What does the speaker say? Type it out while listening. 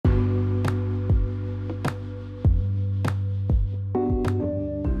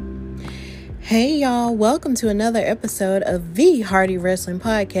Hey y'all, welcome to another episode of the Hardy Wrestling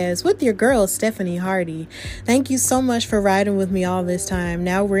Podcast with your girl, Stephanie Hardy. Thank you so much for riding with me all this time.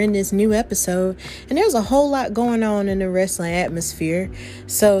 Now we're in this new episode, and there's a whole lot going on in the wrestling atmosphere.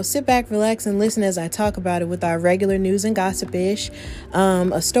 So sit back, relax, and listen as I talk about it with our regular news and gossip-ish.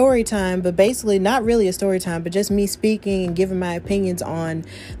 A story time, but basically not really a story time, but just me speaking and giving my opinions on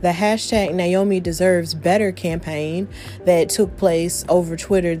the hashtag Naomi Deserves Better campaign that took place over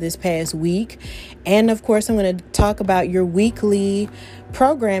Twitter this past week. And of course, I'm going to talk about your weekly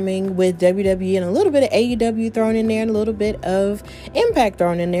programming with WWE and a little bit of AEW thrown in there and a little bit of Impact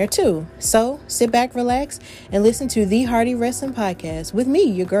thrown in there too. So sit back, relax, and listen to the Hardy Wrestling Podcast with me,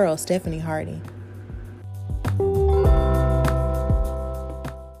 your girl, Stephanie Hardy.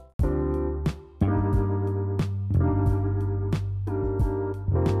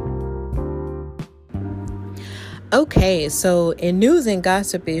 Okay, so in news and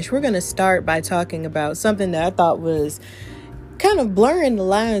gossip-ish, we're going to start by talking about something that I thought was kind of blurring the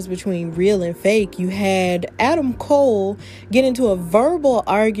lines between real and fake. You had Adam Cole get into a verbal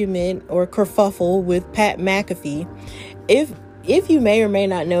argument or kerfuffle with Pat McAfee. If you may or may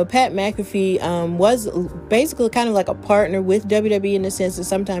not know, Pat McAfee was basically kind of like a partner with WWE in the sense that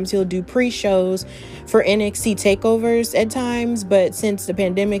sometimes he'll do pre-shows for NXT takeovers at times, but since the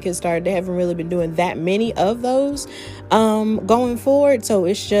pandemic has started, they haven't really been doing that many of those going forward. So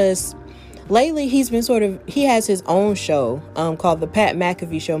it's just lately he has his own show called the Pat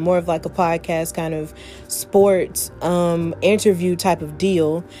McAfee Show, more of like a podcast kind of sports interview type of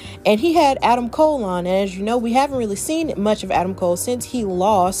deal. And he had Adam Cole on. And as you know, we haven't really seen much of Adam Cole since he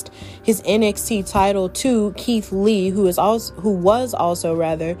lost his NXT title to Keith Lee, who was also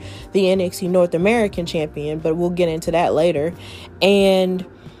the NXT North American champion, but we'll get into that later. And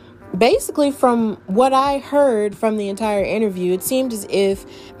basically, from what I heard from the entire interview, it seemed as if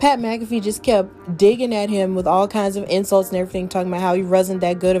Pat McAfee just kept digging at him with all kinds of insults and everything, talking about how he wasn't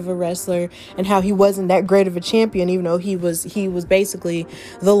that good of a wrestler and how he wasn't that great of a champion, even though he was basically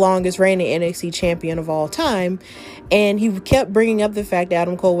the longest reigning NXT champion of all time. And he kept bringing up the fact that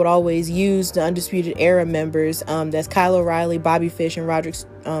Adam Cole would always use the Undisputed Era members, that's Kyle O'Reilly, Bobby Fish, and Roderick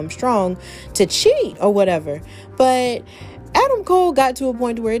Strong, to cheat or whatever. But Adam Cole got to a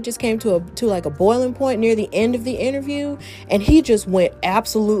point where it just came to like a boiling point near the end of the interview, and he just went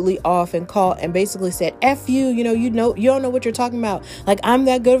absolutely off and called and basically said, "F you, you don't know what you're talking about. Like, I'm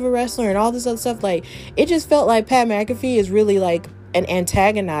that good of a wrestler," and all this other stuff. Like, it just felt like Pat McAfee is really like an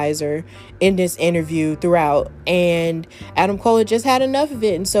antagonizer in this interview throughout, and Adam Cole had just had enough of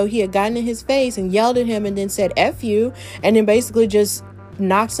it, and so he had gotten in his face and yelled at him and then said "F you," and then basically just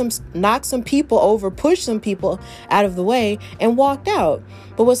knocked some people over, pushed some people out of the way, and walked out.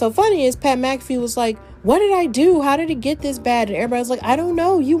 But what's so funny is Pat McAfee was like, "What did I do? How did it get this bad?" And everybody's like, "I don't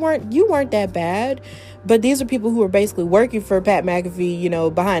know. You weren't that bad." But these are people who are basically working for Pat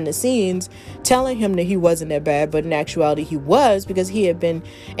McAfee, behind the scenes, telling him that he wasn't that bad, but in actuality he was, because he had been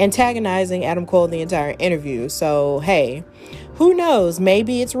antagonizing Adam Cole the entire interview. So hey, who knows?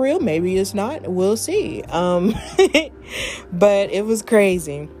 Maybe it's real, maybe it's not. We'll see. But it was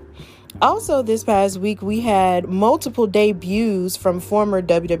crazy. Also, this past week, we had multiple debuts from former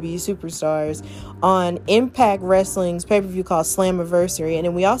WWE superstars on Impact Wrestling's pay-per-view called Slammiversary. And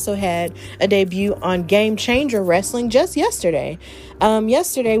then we also had a debut on Game Changer Wrestling just yesterday.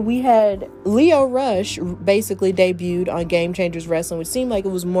 Yesterday, we had Lio Rush basically debuted on Game Changers Wrestling, which seemed like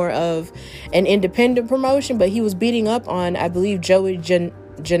it was more of an independent promotion, but he was beating up on, I believe, Joey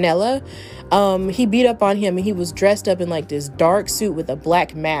Janela. He beat up on him, and he was dressed up in like this dark suit with a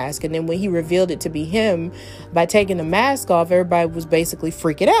black mask. And then when he revealed it to be him by taking the mask off, everybody was basically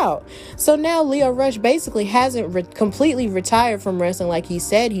freaking out. So now Lio Rush basically hasn't completely retired from wrestling like he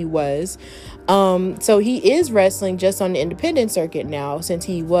said he was. So he is wrestling just on the independent circuit now, since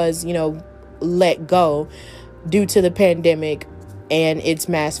he was, let go due to the pandemic and its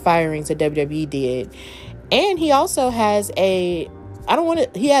mass firings that WWE did. And he also has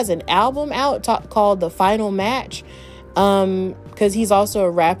he has an album out called The Final Match, because he's also a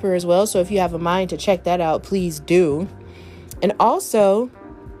rapper as well. So if you have a mind to check that out, please do. And also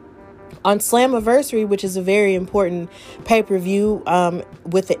on Slammiversary, which is a very important pay-per-view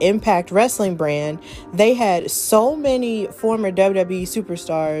with the Impact Wrestling brand, they had so many former WWE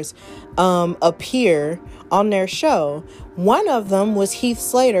superstars appear on their show. One of them was Heath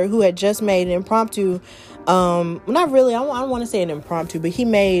Slater, who had just made an impromptu not really, I don't want to say an impromptu, but he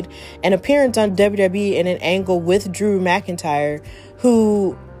made an appearance on WWE in an angle with Drew McIntyre,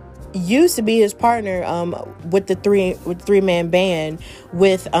 who used to be his partner with the three-man band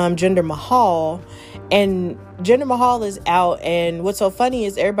with Jinder Mahal. And Jinder Mahal is out, and what's so funny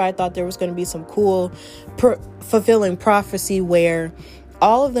is everybody thought there was going to be some cool fulfilling prophecy where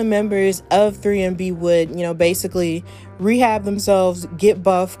all of the members of 3MB would, basically rehab themselves, get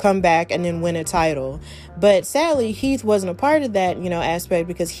buff, come back, and then win a title. But sadly, Heath wasn't a part of that, aspect,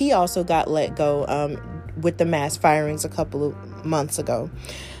 because he also got let go with the mass firings a couple of months ago.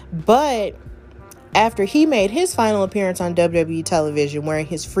 But after he made his final appearance on WWE television wearing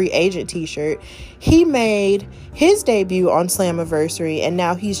his free agent t-shirt, he made his debut on Slammiversary, and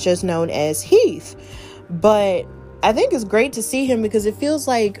now he's just known as Heath. But I think it's great to see him because it feels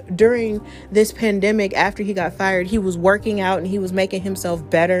like during this pandemic, after he got fired, he was working out and he was making himself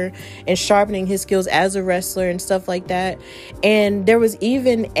better and sharpening his skills as a wrestler and stuff like that. And there was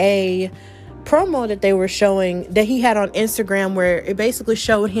even a promo that they were showing that he had on Instagram where it basically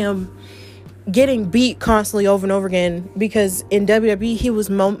showed him getting beat constantly over and over again, because in WWE he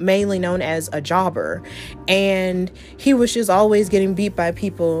was mainly known as a jobber, and he was just always getting beat by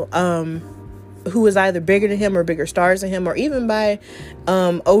people who was either bigger than him or bigger stars than him, or even by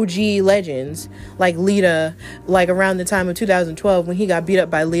OG legends like Lita, like around the time of 2012 when he got beat up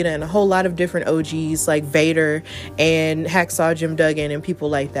by Lita and a whole lot of different OGs like Vader and Hacksaw Jim Duggan and people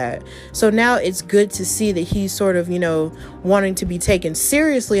like that. So now it's good to see that he's sort of, wanting to be taken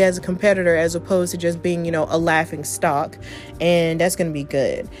seriously as a competitor as opposed to just being, a laughing stock, and that's going to be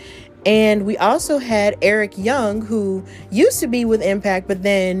good. And we also had Eric Young, who used to be with Impact, but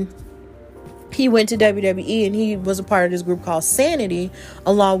then he went to WWE and he was a part of this group called Sanity,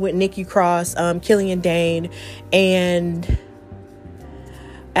 along with Nikki Cross, Killian Dane, and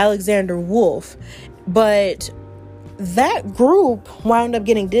Alexander Wolf. But that group wound up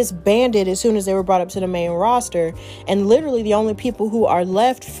getting disbanded as soon as they were brought up to the main roster. And literally the only people who are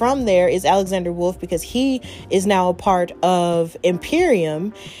left from there is Alexander Wolf, because he is now a part of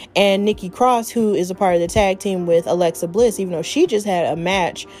Imperium, and Nikki Cross, who is a part of the tag team with Alexa Bliss, even though she just had a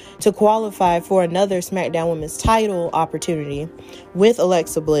match to qualify for another SmackDown Women's title opportunity with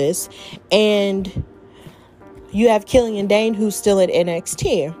Alexa Bliss. And you have Killian Dane, who's still at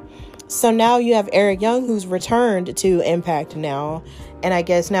NXT. So now you have Eric Young, who's returned to Impact now. And I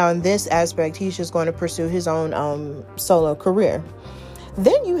guess now in this aspect, he's just going to pursue his own solo career.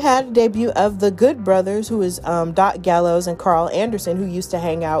 Then you had a debut of the Good Brothers, who is Doc Gallows and Carl Anderson, who used to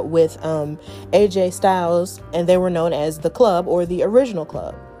hang out with AJ Styles. And they were known as the Club, or the original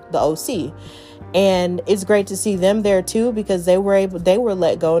Club, the OC. And it's great to see them there too, because they were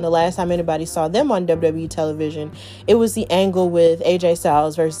let go. And the last time anybody saw them on WWE television, it was the angle with AJ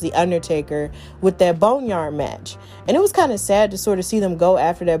Styles versus The Undertaker with that Boneyard match. And it was kind of sad to sort of see them go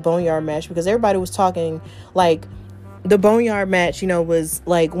after that Boneyard match, because everybody was talking like the Boneyard match, was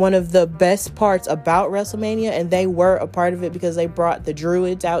like one of the best parts about WrestleMania, and they were a part of it because they brought the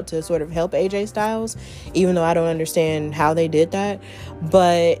Druids out to sort of help AJ Styles, even though I don't understand how they did that.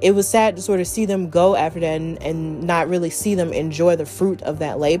 But it was sad to sort of see them go after that and not really see them enjoy the fruit of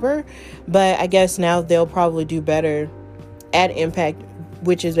that labor. But I guess now they'll probably do better at Impact,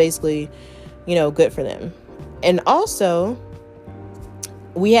 which is basically, good for them. And also,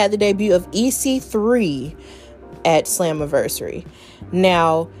 we had the debut of EC3 at Slammiversary.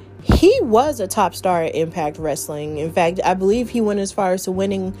 Now, he was a top star at Impact Wrestling. In fact, I believe he went as far as to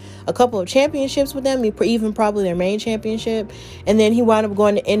winning a couple of championships with them, even probably their main championship. And then he wound up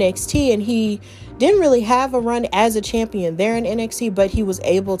going to NXT, and he didn't really have a run as a champion there in NXT, but he was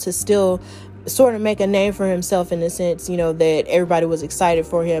able to still sort of make a name for himself in the sense, that everybody was excited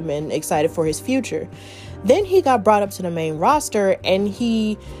for him and excited for his future. Then he got brought up to the main roster, and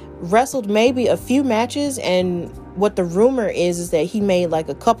he wrestled maybe a few matches, and what the rumor is that he made like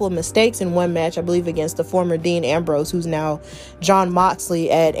a couple of mistakes in one match, I believe against the former Dean Ambrose, who's now Jon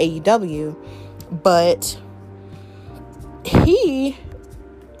Moxley at AEW. But he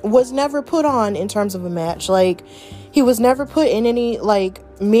was never put on in terms of a match. Like, he was never put in any like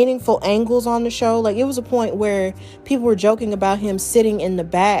meaningful angles on the show. Like, it was a point where people were joking about him sitting in the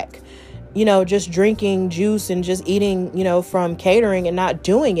back, just drinking juice and just eating, from catering and not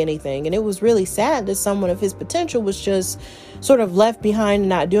doing anything. And it was really sad that someone of his potential was just sort of left behind and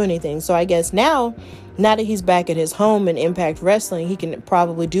not doing anything. So I guess now that he's back at his home in Impact Wrestling, he can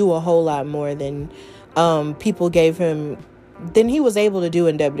probably do a whole lot more than people gave him, than he was able to do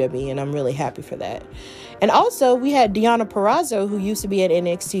in WWE. And I'm really happy for that. And also, we had Deonna Purrazzo, who used to be at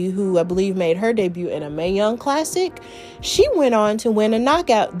NXT, who I believe made her debut in a Mae Young Classic. She went on to win the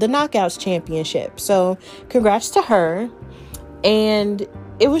Knockouts Championship. So, congrats to her. And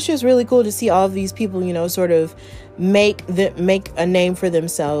it was just really cool to see all of these people, sort of make a name for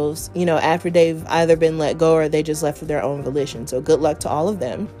themselves, after they've either been let go or they just left of their own volition. So good luck to all of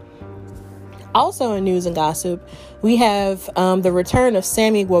them. Also in news and gossip, we have the return of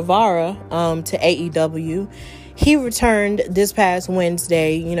Sammy Guevara to AEW. He returned this past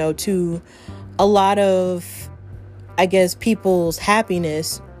Wednesday, to a lot of, I guess, people's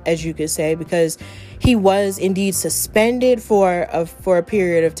happiness, as you could say, because he was indeed suspended for a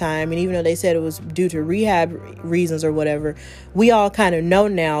period of time. And even though they said it was due to rehab reasons or whatever, we all kind of know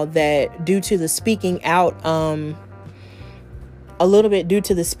now that due to the speaking out,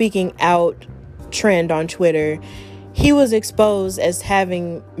 trend on Twitter, he was exposed as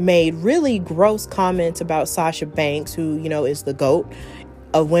having made really gross comments about Sasha Banks, who, is the GOAT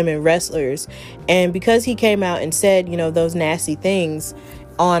of women wrestlers. And because he came out and said, those nasty things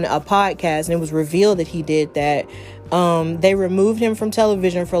on a podcast, and it was revealed that he did that, they removed him from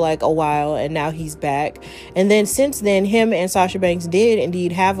television for like a while, and now he's back. And then since then, him and Sasha Banks did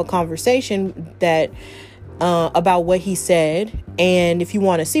indeed have a conversation that about what he said. And if you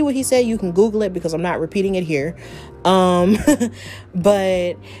want to see what he said, you can Google it, because I'm not repeating it here.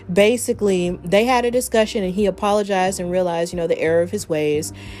 But basically they had a discussion, and he apologized and realized, the error of his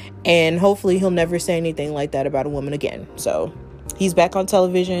ways, and hopefully he'll never say anything like that about a woman again. So he's back on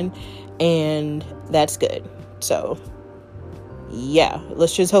television, and that's good. So yeah,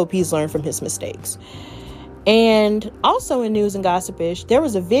 let's just hope he's learned from his mistakes. And also in news and gossipish, there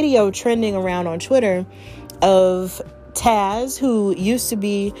was a video trending around on Twitter of Taz, who used to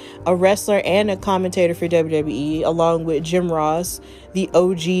be a wrestler and a commentator for WWE, along with Jim Ross, the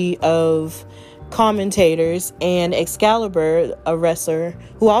OG of commentators, and Excalibur, a wrestler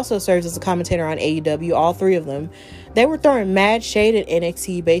who also serves as a commentator on AEW. All three of them, they were throwing mad shade at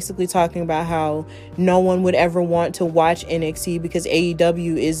NXT, basically talking about how no one would ever want to watch NXT because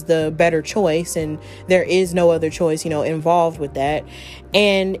AEW is the better choice and there is no other choice, involved with that.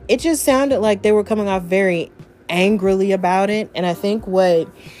 And it just sounded like they were coming off very angrily about it. And I think what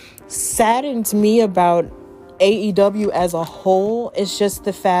saddens me about AEW as a whole is just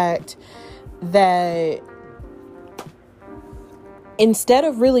the fact that instead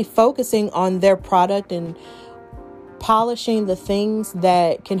of really focusing on their product and polishing the things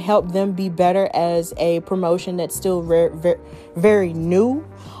that can help them be better as a promotion that's still very, very new,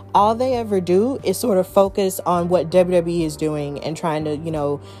 all they ever do is sort of focus on what WWE is doing and trying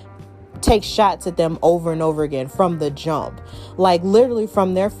to, take shots at them over and over again from the jump. Like literally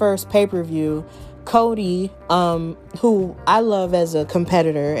from their first pay-per-view, Cody, who I love as a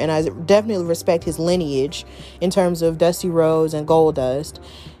competitor, and I definitely respect his lineage in terms of Dusty Rhodes and Goldust.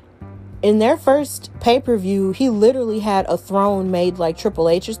 In their first pay-per-view, he literally had a throne made like Triple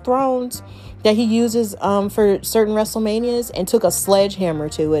H's thrones that he uses for certain WrestleManias, and took a sledgehammer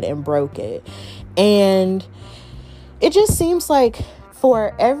to it and broke it. And it just seems like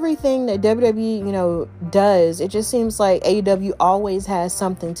for everything that WWE, does, it just seems like AEW always has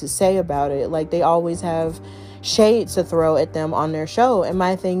something to say about it. Like they always have shades to throw at them on their show. And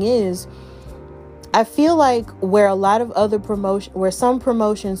my thing is, I feel like where some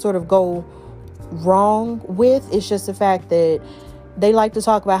promotions sort of go wrong with, it's just the fact that they like to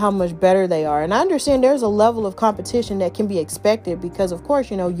talk about how much better they are. And I understand there's a level of competition that can be expected because, of course,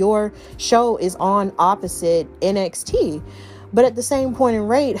 your show is on opposite NXT. But at the same point in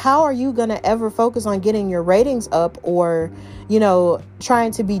rate, how are you going to ever focus on getting your ratings up or,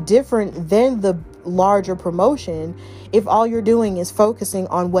 trying to be different than the larger promotion if all you're doing is focusing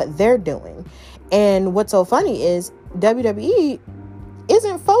on what they're doing? And what's so funny is WWE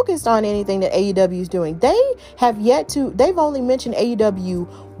isn't focused on anything that AEW is doing. They've only mentioned AEW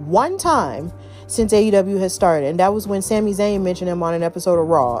one time since AEW has started. And that was when Sami Zayn mentioned him on an episode of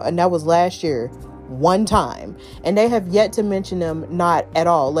Raw. And that was last year. One time. And they have yet to mention them, not at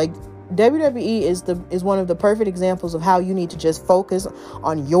all. Like WWE is one of the perfect examples of how you need to just focus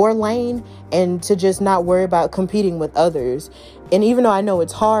on your lane and to just not worry about competing with others. And even though I know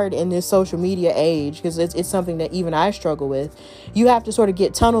it's hard in this social media age, because it's something that even I struggle with, you have to sort of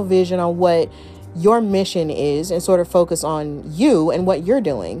get tunnel vision on what your mission is and sort of focus on you and what you're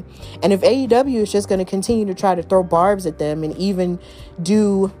doing. And if AEW is just going to continue to try to throw barbs at them and even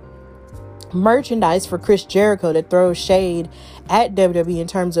do merchandise for Chris Jericho that throws shade at WWE in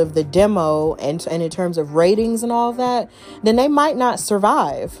terms of the demo and in terms of ratings and all of that, then they might not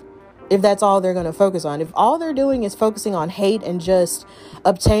survive if that's all they're going to focus on. If all they're doing is focusing on hate and just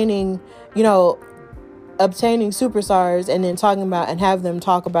obtaining superstars and then talking about and have them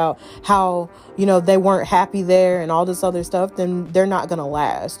talk about how, they weren't happy there and all this other stuff, then they're not going to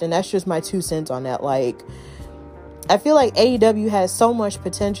last. And that's just my 2 cents on that. Like, I feel like AEW has so much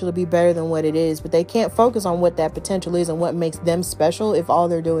potential to be better than what it is, but they can't focus on what that potential is and what makes them special if all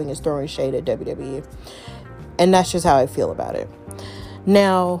they're doing is throwing shade at WWE. And that's just how I feel about it.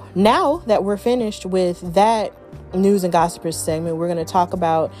 Now that we're finished with that news and gossipers segment, we're going to talk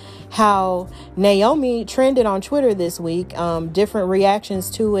about how Naomi trended on Twitter this week, different reactions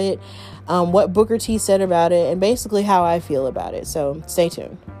to it, what Booker T said about it, and basically how I feel about it. So stay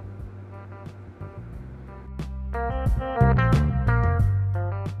tuned.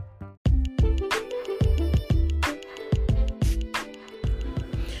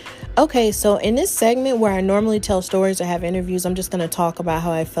 Okay, so in this segment where I normally tell stories or have interviews, I'm just going to talk about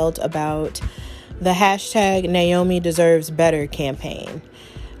how I felt about the hashtag Naomi Deserves Better campaign.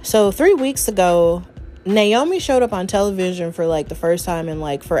 So 3 weeks ago, Naomi showed up on television for like the first time in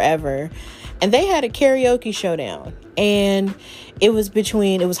like forever, and they had a karaoke showdown, and it was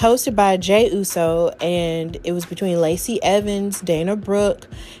hosted by Jey Uso, and it was between Lacey Evans, Dana Brooke,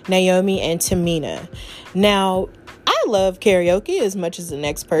 Naomi, and Tamina. Now, I love karaoke as much as the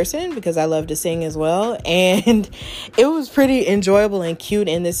next person because I love to sing as well. And it was pretty enjoyable and cute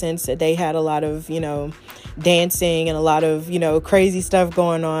in the sense that they had a lot of, dancing and a lot of, crazy stuff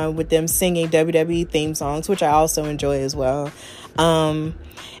going on with them singing WWE theme songs, which I also enjoy as well. And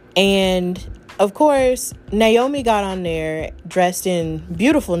of course, Naomi got on there dressed in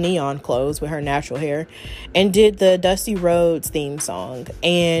beautiful neon clothes with her natural hair and did the Dusty Rhodes theme song.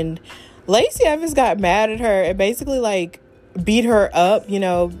 And Lacey Evans got mad at her and basically like beat her up,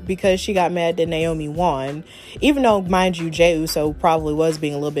 because she got mad that Naomi won. Even though, mind you, Jey Uso probably was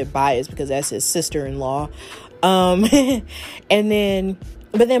being a little bit biased because that's his sister-in-law.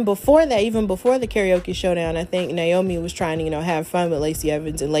 But then before that, even before the karaoke showdown, I think Naomi was trying to, have fun with Lacey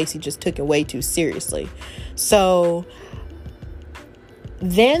Evans, and Lacey just took it way too seriously. So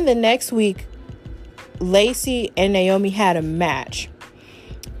then the next week, Lacey and Naomi had a match.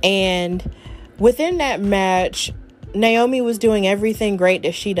 And within that match, Naomi was doing everything great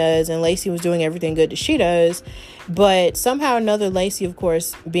that she does, and Lacey was doing everything good that she does. But somehow or another, Lacey, of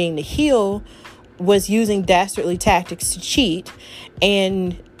course, being the heel, was using dastardly tactics to cheat.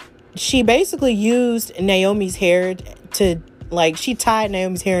 And she basically used Naomi's hair she tied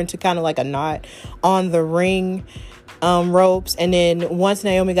Naomi's hair into kind of like a knot on the ring ropes. And then once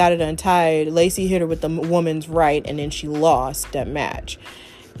Naomi got it untied, Lacey hit her with the woman's right, and then she lost that match.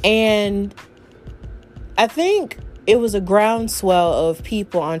 And I think it was a groundswell of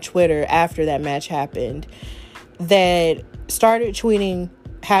people on Twitter after that match happened that started tweeting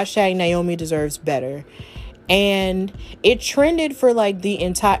hashtag Naomi Deserves Better. And it trended for like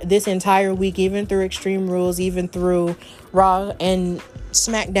this entire week, even through Extreme Rules, even through Raw and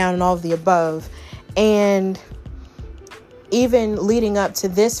SmackDown and all of the above. And even leading up to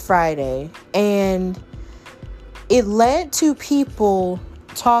this Friday. And it led to people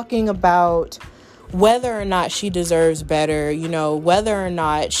talking about whether or not she deserves better, whether or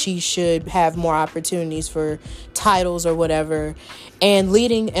not she should have more opportunities for titles or whatever, and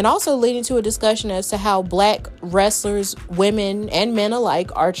also leading to a discussion as to how Black wrestlers, women and men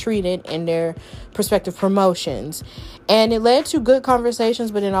alike, are treated in their prospective promotions. And it led to good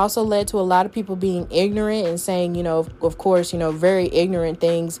conversations, but it also led to a lot of people being ignorant and saying, of course, very ignorant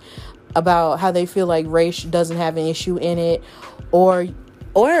things about how they feel like race doesn't have an issue in it,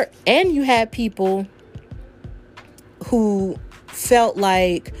 and you had people who felt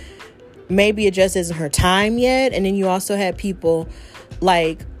like maybe it just isn't her time yet. And then you also had people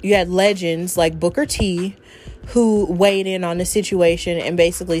you had legends like Booker T who weighed in on the situation and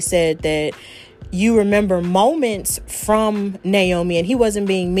basically said that you remember moments from Naomi, and he wasn't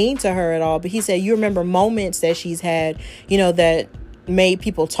being mean to her at all, but he said you remember moments that she's had, that made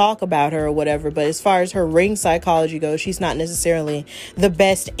people talk about her or whatever. But as far as her ring psychology goes, she's not necessarily the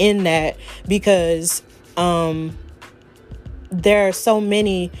best in that, because there are so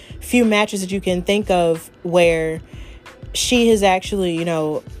few matches that you can think of where she has actually,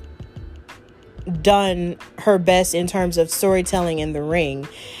 done her best in terms of storytelling in the ring.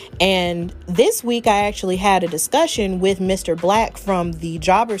 And this week I actually had a discussion with Mr. Black from the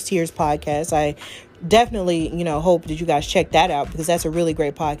Jobbers Tears podcast. I definitely, hope that you guys check that out, because that's a really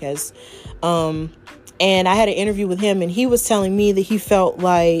great podcast. And I had an interview with him, and he was telling me that he felt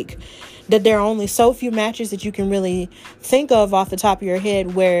like that there are only so few matches that you can really think of off the top of your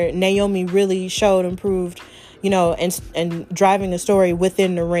head where Naomi really showed and proved, and driving a story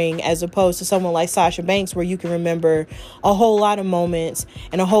within the ring, as opposed to someone like Sasha Banks, where you can remember a whole lot of moments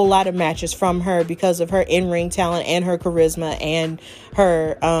and a whole lot of matches from her because of her in-ring talent and her charisma and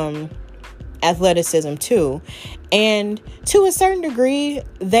her athleticism too. And to a certain degree,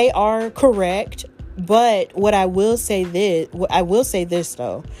 they are correct, But I will say this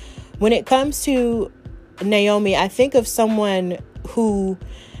though. When it comes to Naomi, I think of someone who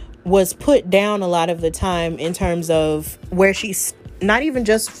was put down a lot of the time in terms of where she's not even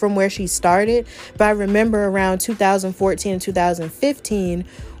just from where she started, but I remember around 2014 and 2015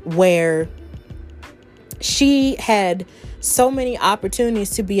 where she had so many opportunities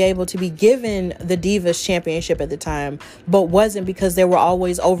to be able to be given the Divas Championship at the time, but wasn't, because they were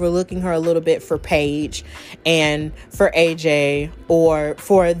always overlooking her a little bit for Paige and for AJ or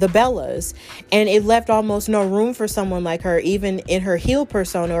for the Bellas. And it left almost no room for someone like her, even in her heel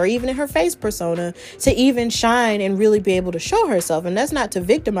persona or even in her face persona, to even shine and really be able to show herself. And that's not to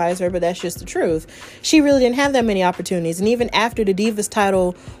victimize her, but that's just the truth. She really didn't have that many opportunities. And even after the Divas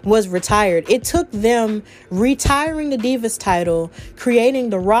title was retired, it took them retiring the Divas title,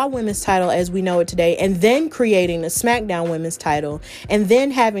 creating the Raw Women's title as we know it today, and then creating the SmackDown Women's title, and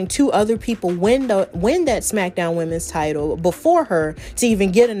then having two other people win that SmackDown Women's title before her to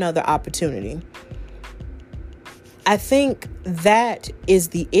even get another opportunity. I think that is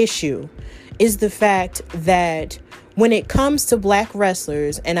the issue, is the fact that when it comes to black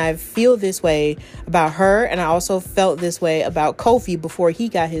wrestlers, and I feel this way about her, and I also felt this way about Kofi before he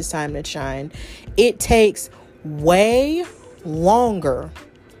got his time to shine, it takes way longer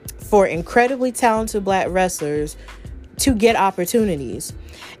for incredibly talented black wrestlers to get opportunities.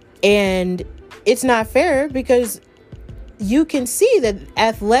 And it's not fair, because you can see that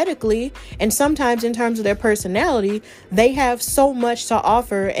athletically and sometimes in terms of their personality, they have so much to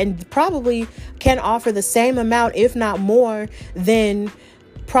offer and probably can offer the same amount, if not more, than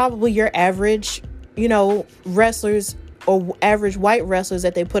probably your average, wrestlers or average white wrestlers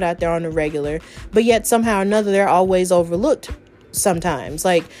that they put out there on the regular. But yet somehow or another, they're always overlooked sometimes.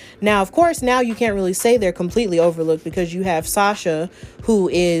 Like, now, of course, now you can't really say they're completely overlooked, because you have Sasha, who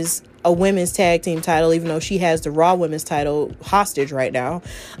is a women's tag team title, even though she has the Raw Women's title hostage right now.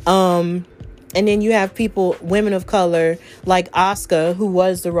 And then you have women of color like Asuka, who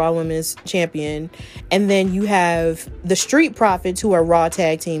was the Raw Women's champion. And then you have the Street Profits, who are Raw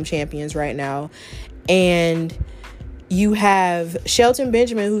tag team champions right now. And you have Shelton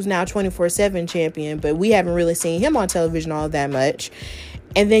Benjamin, who's now 24/7 champion, but we haven't really seen him on television all that much.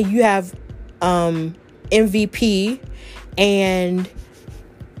 And then you have MVP and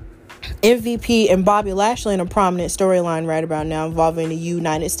Bobby Lashley in a prominent storyline right about now involving the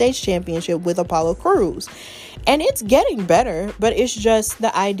United States Championship with Apollo Crews. And it's getting better, but it's just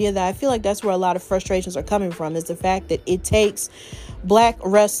the idea that I feel like that's where a lot of frustrations are coming from, is the fact that it takes black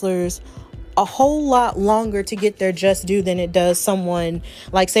wrestlers a whole lot longer to get their just due than it does someone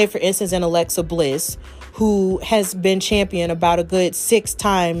like, say, for instance, an Alexa Bliss, who has been champion about a good 6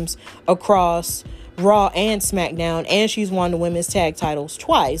 times across Raw and SmackDown, and she's won the women's tag titles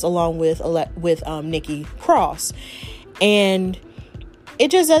twice, along with Nikki Cross. And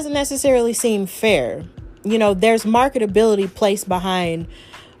it just doesn't necessarily seem fair. There's marketability placed behind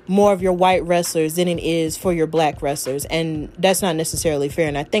more of your white wrestlers than it is for your black wrestlers, and that's not necessarily fair.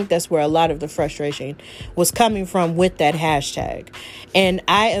 And I think that's where a lot of the frustration was coming from with that hashtag. And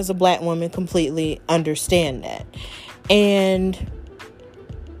I, as a black woman, completely understand that. And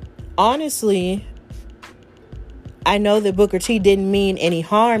honestly, I know that Booker T didn't mean any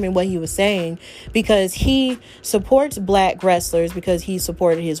harm in what he was saying, because he supports black wrestlers, because he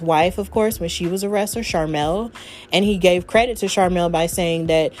supported his wife, of course, when she was a wrestler, Sharmell. And he gave credit to Sharmell by saying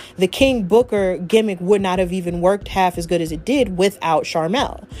that the King Booker gimmick would not have even worked half as good as it did without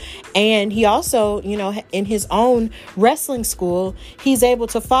Sharmell. And he also, in his own wrestling school, he's able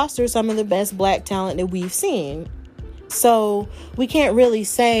to foster some of the best black talent that we've seen. So we can't really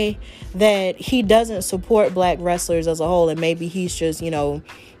say that he doesn't support black wrestlers as a whole, and maybe he's just,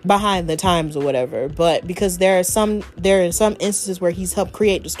 behind the times or whatever. But because there are some instances where he's helped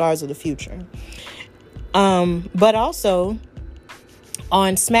create the stars of the future. But also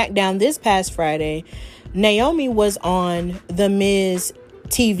on SmackDown this past Friday, Naomi was on The Miz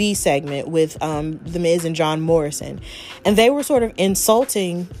TV segment with The Miz and John Morrison, and they were sort of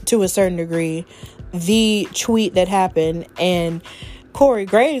insulting to a certain degree the tweet that happened. And Corey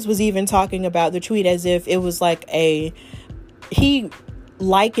Graves was even talking about the tweet as if it was like he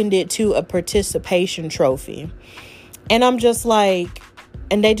likened it to a participation trophy. And I'm just like,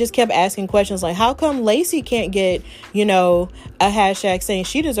 and they just kept asking questions like, how come Lacey can't get, a hashtag saying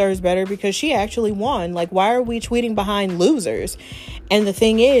she deserves better because she actually won? Like, why are we tweeting behind losers? And the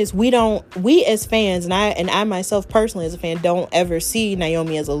thing is, we as fans, and I myself personally as a fan, don't ever see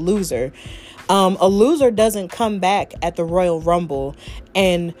Naomi as a loser. A loser doesn't come back at the Royal Rumble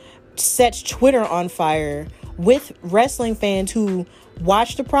and sets Twitter on fire with wrestling fans who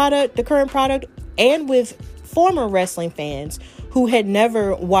watch the current product, and with former wrestling fans who had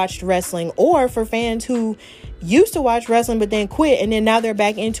never watched wrestling, or for fans who used to watch wrestling but then quit, and then now they're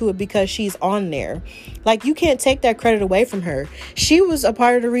back into it because she's on there. Like, you can't take that credit away from her. She was a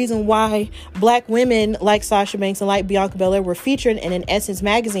part of the reason why black women like Sasha Banks and like Bianca Belair were featured in an Essence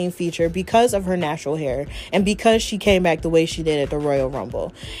magazine feature, because of her natural hair and because she came back the way she did at the Royal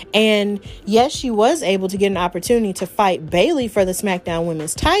Rumble. And yes, she was able to get an opportunity to fight Bayley for the SmackDown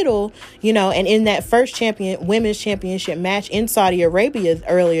Women's title, you know, and in that first women's championship match in Saudi Arabia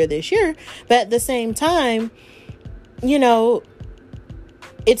earlier this year. But at the same time, you know,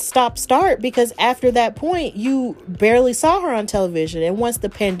 it stopped start, because after that point you barely saw her on television. And once the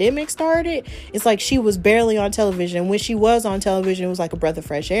pandemic started, it's like she was barely on television. And when she was on television, it was like a breath of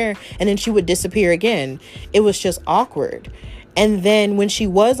fresh air, and then she would disappear again. It was just awkward. And then when she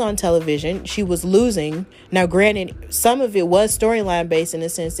was on television, she was losing. Now, granted, some of it was storyline based, in the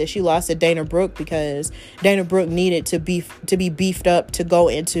sense that she lost to Dana Brooke because Dana Brooke needed to be beefed up to go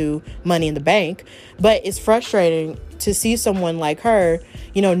into Money in the Bank. But it's frustrating to see someone like her,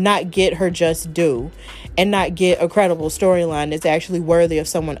 you know, not get her just due and not get a credible storyline that's actually worthy of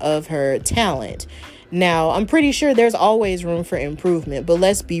someone of her talent. Now, I'm pretty sure there's always room for improvement, but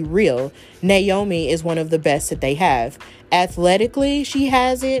let's be real. Naomi is one of the best that they have. Athletically, she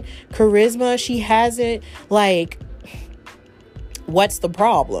has it. Charisma, she has it. Like, what's the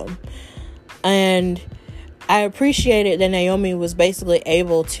problem? And I appreciated that Naomi was basically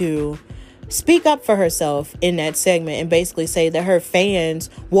able to speak up for herself in that segment and basically say that her fans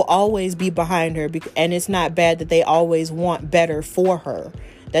will always be behind her, and it's not bad that they always want better for her.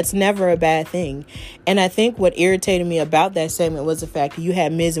 That's never a bad thing. And I think what irritated me about that segment was the fact that you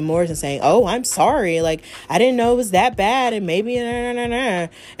had Miz and Morrison saying, "Oh, I'm sorry. Like, I didn't know it was that bad. And maybe, And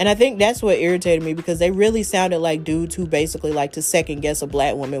I think that's what irritated me, because they really sounded like dudes who basically like to second guess a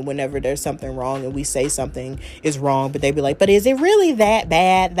black woman whenever there's something wrong and we say something is wrong. But they'd be like, but is it really that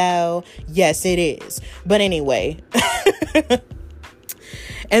bad though? Yes, it is. But anyway.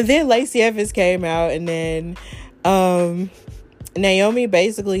 And then Lacey Evans came out, and then, Naomi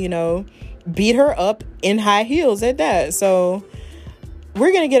basically, you know, beat her up in high heels at that. So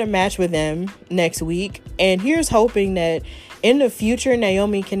we're going to get a match with them next week. And here's hoping that in the future,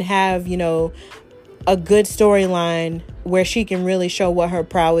 Naomi can have, you know, a good storyline where she can really show what her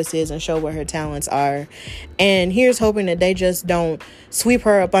prowess is and show what her talents are. And here's hoping that they just don't sweep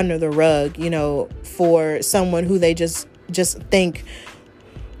her up under the rug, you know, for someone who they just think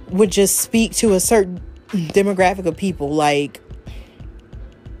would just speak to a certain demographic of people.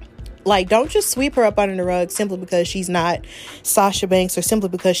 Like, don't just sweep her up under the rug simply because she's not Sasha Banks, or simply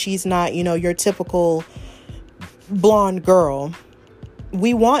because she's not, you know, your typical blonde girl.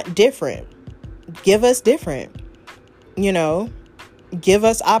 We want different. Give us different. You know, give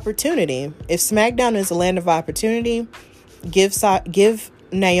us opportunity. If SmackDown is a land of opportunity, give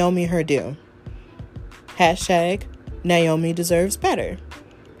Naomi her due. Hashtag Naomi deserves better.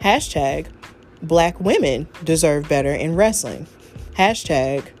 Hashtag Black women deserve better in wrestling.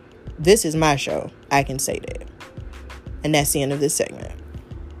 Hashtag this is my show. I can say that. And that's the end of this segment.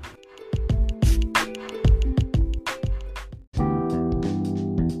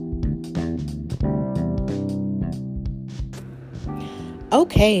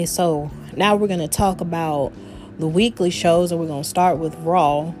 Okay, so now we're going to talk about the weekly shows, and we're going to start with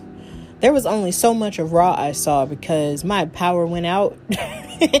Raw. There was only so much of Raw I saw because my power went out.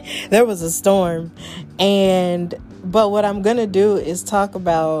 There was a storm. But what I'm going to do is talk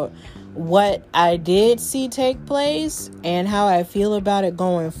about what I did see take place and how I feel about it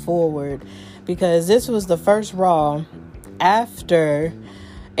going forward. Because this was the first Raw after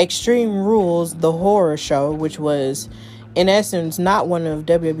Extreme Rules, the horror show, which was, in essence, not one of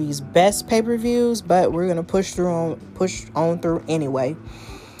WWE's best pay-per-views, but we're going to push on through anyway.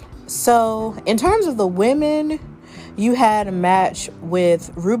 So, in terms of the women, you had a match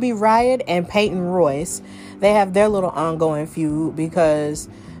with Ruby Riott and Peyton Royce. They have their little ongoing feud because,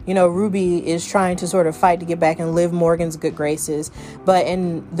 you know, Ruby is trying to sort of fight to get back in Liv Morgan's good graces. But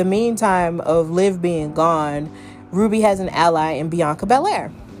in the meantime of Liv being gone, Ruby has an ally in Bianca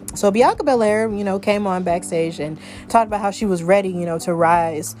Belair. So Bianca Belair, you know, came on backstage and talked about how she was ready, you know, to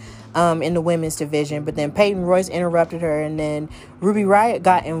rise in the women's division. But then Peyton Royce interrupted her, and then Ruby Riott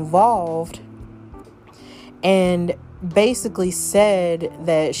got involved and basically said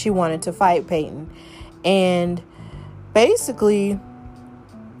that she wanted to fight Peyton. And basically,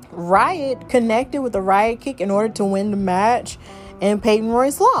 Riott connected with the Riott kick in order to win the match, and Peyton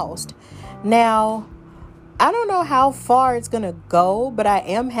Royce lost. Now, I don't know how far it's going to go, but I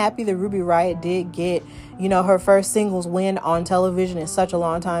am happy that Ruby Riott did get, her first singles win on television in such a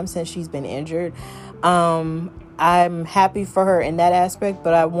long time since she's been injured. I'm happy for her in that aspect,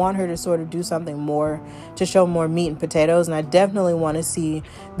 but I want her to sort of do something more to show more meat and potatoes. And I definitely want to see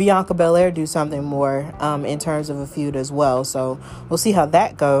Bianca Belair do something more in terms of a feud as well. So we'll see how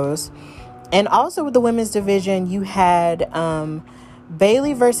that goes. And also with the women's division, you had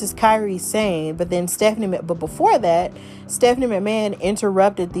Bayley versus Kairi Sane, but before that, Stephanie McMahon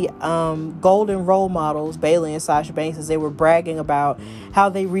interrupted the golden role models, Bayley and Sasha Banks, as they were bragging about how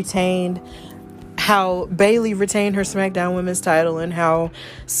Bayley retained her SmackDown Women's title and how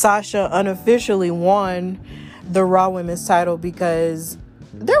Sasha unofficially won the Raw Women's title because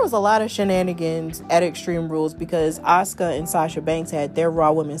there was a lot of shenanigans at Extreme Rules because Asuka and Sasha Banks had their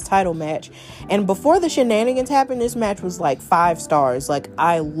Raw Women's title match. And before the shenanigans happened, this match was like 5 stars. Like,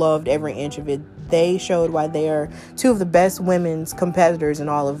 I loved every inch of it. They showed why they are two of the best women's competitors in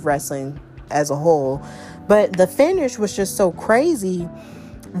all of wrestling as a whole. But the finish was just so crazy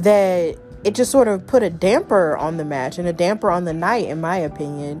that it just sort of put a damper on the match and a damper on the night, in my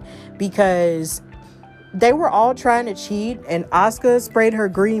opinion, because they were all trying to cheat, and Asuka sprayed her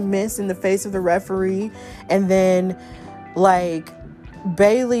green mist in the face of the referee, and then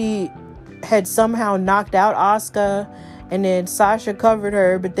Bayley had somehow knocked out Asuka, and then Sasha covered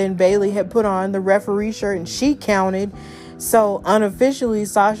her, but then Bayley had put on the referee shirt and she counted. So unofficially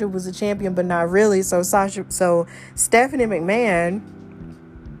Sasha was a champion, but not really. So Stephanie McMahon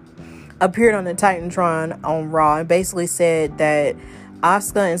appeared on the Titantron on Raw and basically said that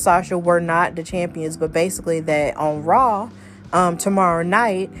Asuka and Sasha were not the champions, but basically that on Raw tomorrow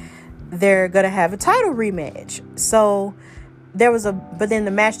night they're gonna have a title rematch. So but then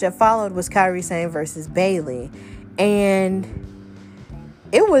the match that followed was Kairi Sane versus Bayley, and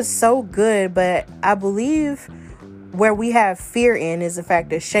it was so good. But I believe where we have fear in is the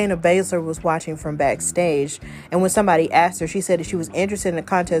fact that Shayna Baszler was watching from backstage, and when somebody asked her, she said that she was interested in the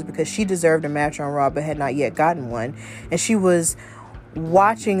contest because she deserved a match on Raw but had not yet gotten one, and she was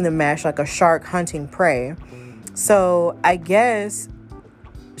watching the match like a shark hunting prey. So I guess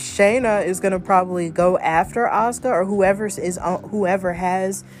Shayna is gonna probably go after Asuka or whoever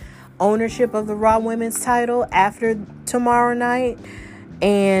has ownership of the Raw Women's title after tomorrow night.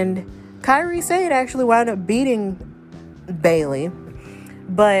 And Kairi Sane actually wound up beating Bayley.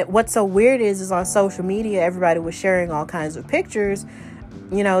 But what's so weird is on social media everybody was sharing all kinds of pictures,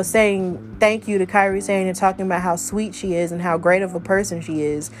 saying thank you to Kairi Sane and talking about how sweet she is and how great of a person she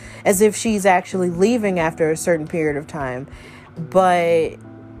is, as if she's actually leaving after a certain period of time. But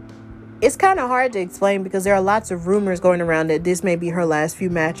it's kind of hard to explain because there are lots of rumors going around that this may be her last few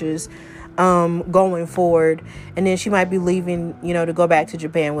matches going forward, and then she might be leaving, to go back to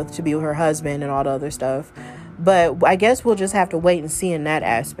Japan to be with her husband and all the other stuff. But I guess we'll just have to wait and see in that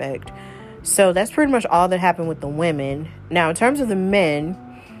aspect. So that's pretty much all that happened with the women. Now, in terms of the men,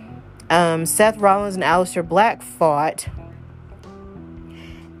 Seth Rollins and Aleister Black fought,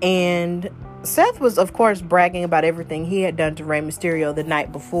 and Seth was, of course, bragging about everything he had done to Rey Mysterio the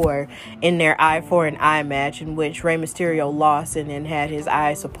night before in their eye for an eye match, in which Rey Mysterio lost and then had his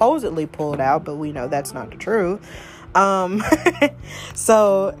eye supposedly pulled out, but we know that's not the truth.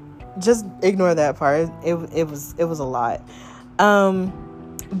 So just ignore that part. It was a lot.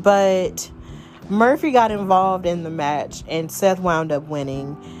 But Murphy got involved in the match and Seth wound up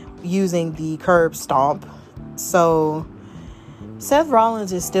winning using the curb stomp. So Seth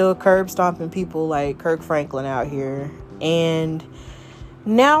Rollins is still curb stomping people like Kirk Franklin out here. And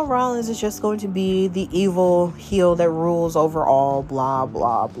now Rollins is just going to be the evil heel that rules over all, blah,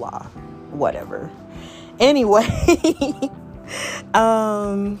 blah, blah. Whatever. Anyway,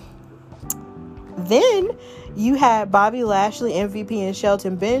 then you had Bobby Lashley, MVP, and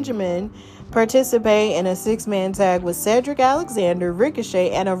Shelton Benjamin participate in a 6-man tag with Cedric Alexander,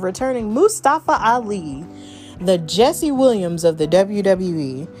 Ricochet, and a returning Mustafa Ali, the Jesse Williams of the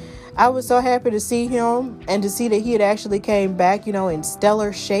WWE. I was so happy to see him and to see that he had actually came back, in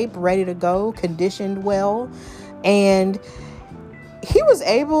stellar shape, ready to go, conditioned well. And he was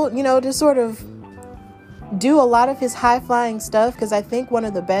able, to sort of do a lot of his high-flying stuff, because I think one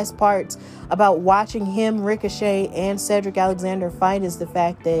of the best parts about watching him, Ricochet, and Cedric Alexander fight is the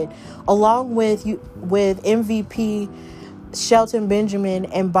fact that along with MVP, Shelton Benjamin,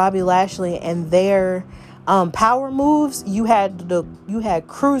 and Bobby Lashley and their power moves, you had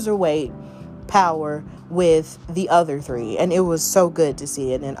cruiserweight power with the other three, and it was so good to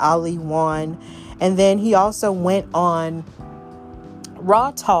see it. And Ali won, and then he also went on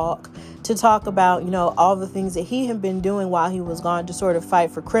Raw Talk to talk about, all the things that he had been doing while he was gone to sort of fight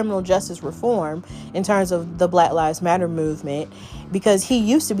for criminal justice reform in terms of the Black Lives Matter movement, because he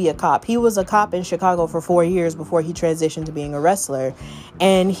used to be a cop. He was a cop in Chicago for 4 years before he transitioned to being a wrestler.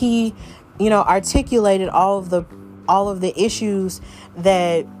 And he, articulated all of the issues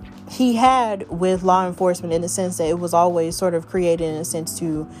that he had with law enforcement, in the sense that it was always sort of created in a sense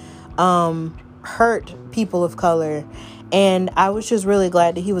to hurt people of color. And I was just really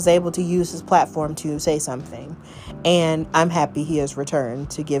glad that he was able to use his platform to say something. And I'm happy he has returned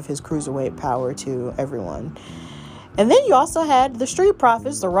to give his cruiserweight power to everyone. And then you also had the Street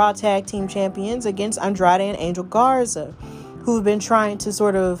Profits, the Raw Tag Team Champions, against Andrade and Angel Garza, who've been trying to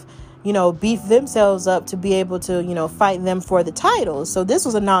sort of, beef themselves up to be able to, fight them for the titles. So this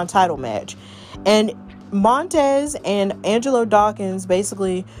was a non-title match. And Montez and Angelo Dawkins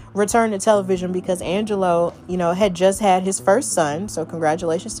basically returned to television because Angelo, had just had his first son. So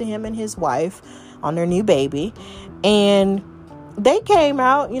congratulations to him and his wife on their new baby. And they came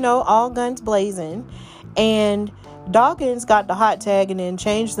out, all guns blazing. And Dawkins got the hot tag and then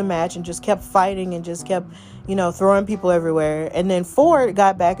changed the match and just kept fighting and just kept, throwing people everywhere. And then Ford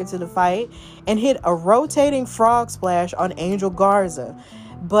got back into the fight and hit a rotating frog splash on Angel Garza.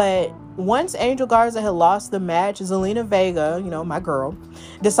 But once Angel Garza had lost the match, Zelina Vega, my girl,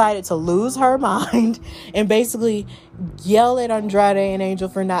 decided to lose her mind and basically yell at Andrade and Angel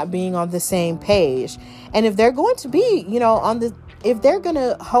for not being on the same page. And if they're going to be, if they're going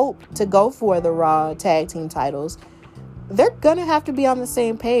to hope to go for the Raw tag team titles, they're going to have to be on the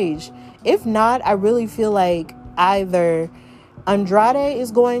same page. If not, I really feel like either Andrade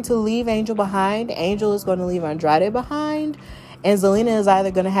is going to leave Angel behind, Angel is going to leave Andrade behind, and Zelina is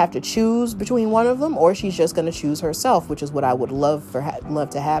either going to have to choose between one of them, or she's just going to choose herself, which is what I would love to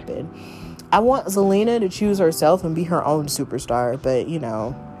happen. I want Zelina to choose herself and be her own superstar, but,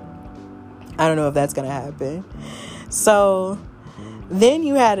 I don't know if that's going to happen. So then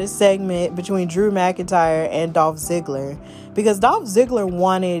you had a segment between Drew McIntyre and Dolph Ziggler, because Dolph Ziggler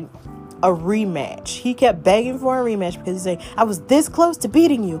wanted a rematch. He kept begging for a rematch because he's saying, I was this close to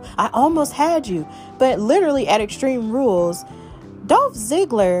beating you. I almost had you. But literally at Extreme Rules, Dolph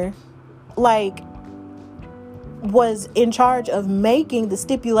Ziggler, was in charge of making the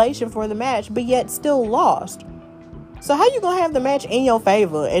stipulation for the match, but yet still lost. So how you gonna have the match in your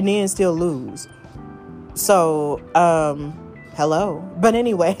favor and then still lose? So, hello. But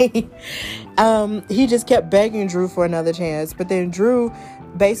anyway, he just kept begging Drew for another chance. But then Drew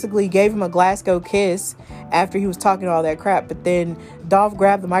basically gave him a Glasgow kiss after he was talking all that crap. But then Dolph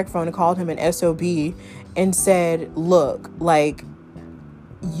grabbed the microphone and called him an SOB and said, look,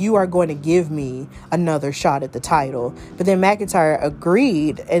 you are going to give me another shot at the title. But then McIntyre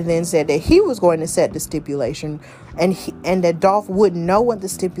agreed and then said that he was going to set the stipulation, and that Dolph wouldn't know what the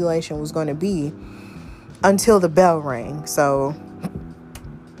stipulation was going to be until the bell rang. So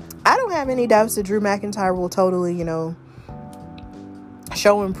I don't have any doubts that Drew McIntyre will totally,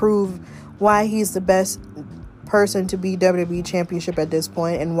 show and prove why he's the best person to be WWE Championship at this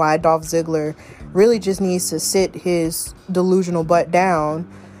point, and why Dolph Ziggler really just needs to sit his delusional butt down,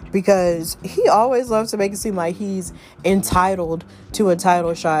 because he always loves to make it seem like he's entitled to a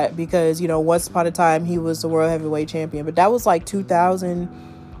title shot because, once upon a time he was the World Heavyweight Champion. But that was 2000.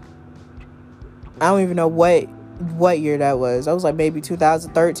 I don't even know what year that was. I was maybe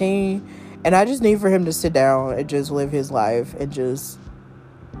 2013. And I just need for him to sit down and just live his life and just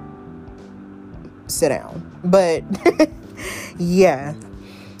sit down. But yeah.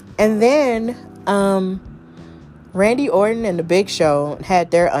 And then Randy Orton and the Big Show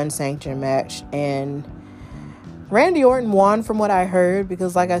had their unsanctioned match, and Randy Orton won from what I heard,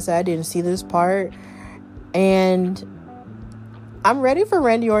 because like I said, I didn't see this part, and I'm ready for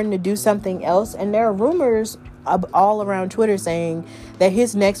Randy Orton to do something else. And there are rumors all around Twitter saying that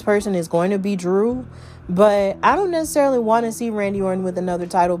his next person is going to be Drew, but I don't necessarily want to see Randy Orton with another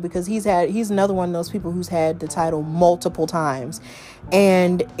title, because he's another one of those people who's had the title multiple times,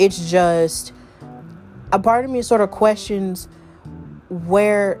 and it's just a part of me sort of questions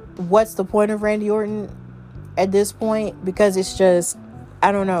what's the point of Randy Orton at this point, because it's just,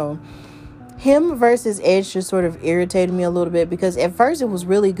 I don't know. Him versus Edge just sort of irritated me a little bit, because at first it was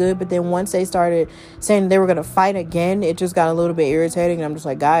really good, but then once they started saying they were going to fight again, it just got a little bit irritating. And I'm just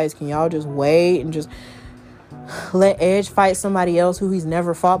like, guys, can y'all just wait and just let Edge fight somebody else who he's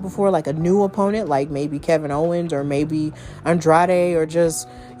never fought before, like a new opponent, like maybe Kevin Owens or maybe Andrade, or just,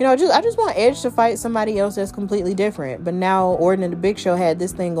 I just want Edge to fight somebody else that's completely different. But now Orton and the Big Show had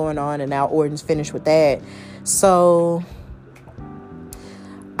this thing going on, and now Orton's finished with that. So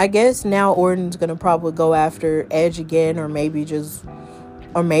I guess now Orton's going to probably go after Edge again, or maybe just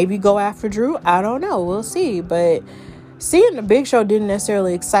or maybe go after Drew. I don't know. We'll see. But seeing the Big Show didn't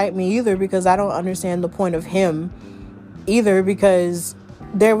necessarily excite me either, because I don't understand the point of him either, because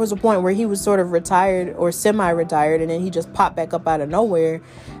there was a point where he was sort of retired or semi-retired, and then he just popped back up out of nowhere,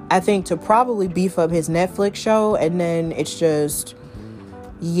 I think, to probably beef up his Netflix show. And then it's just,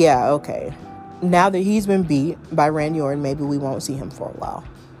 yeah, okay. Now that he's been beat by Randy Orton, maybe we won't see him for a while.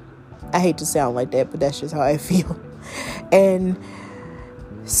 I hate to sound like that, but that's just how I feel. And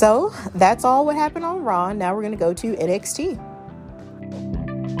so that's all what happened on Raw. Now we're going to go to NXT.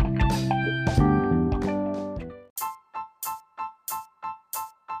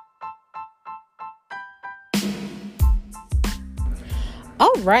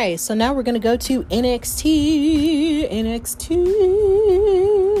 All right, so now we're going to go to NXT.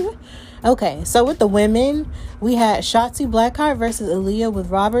 Okay, so with the women, we had Shotzi Blackheart versus Aaliyah with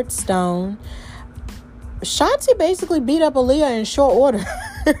Robert Stone. Shotzi basically beat up Aaliyah in short order.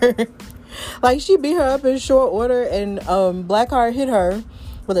 Like, she beat her up in short order, and Blackheart hit her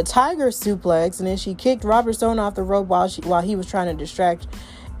with a tiger suplex, and then she kicked Robert Stone off the rope while he was trying to distract,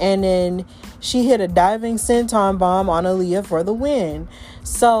 and then she hit a diving senton bomb on Aaliyah for the win.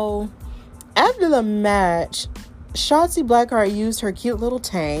 So after the match, Shotzi Blackheart used her cute little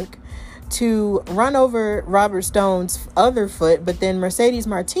tank to run over Robert Stone's other foot, but then Mercedes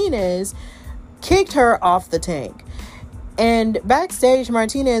Martinez kicked her off the tank. And backstage,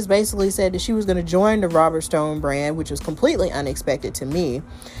 Martinez basically said that she was going to join the Robert Stone brand, which was completely unexpected to me,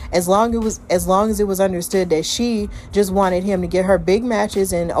 as long as it was understood that she just wanted him to get her big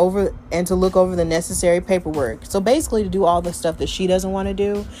matches and to look over the necessary paperwork. So basically to do all the stuff that she doesn't want to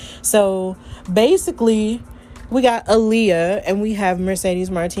do. So basically, we got Aaliyah and we have Mercedes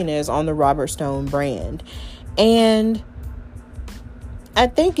Martinez on the Robert Stone brand. And I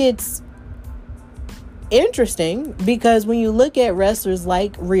think it's interesting because when you look at wrestlers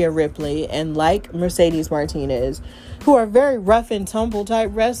like Rhea Ripley and like Mercedes Martinez, who are very rough and tumble type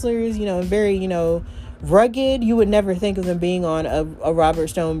wrestlers, very, rugged, you would never think of them being on a Robert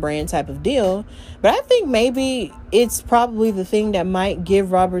Stone brand type of deal. But I think maybe it's probably the thing that might give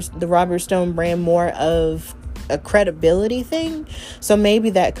the Robert Stone brand more of a credibility thing. So maybe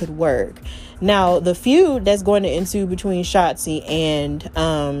that could work. Now, the feud that's going to ensue between Shotzi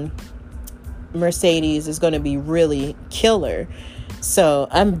and Mercedes is going to be really killer. So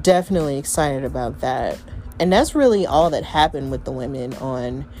I'm definitely excited about that. And that's really all that happened with the women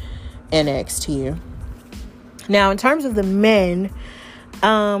on NXT. Now, in terms of the men,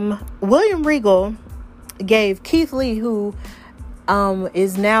 William Regal gave Keith Lee, who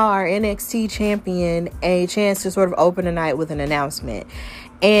is now our NXT champion, a chance to sort of open the night with an announcement.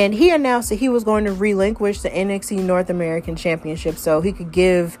 And he announced that he was going to relinquish the NXT North American Championship so he could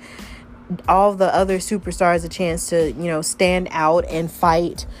give all the other superstars a chance to, stand out and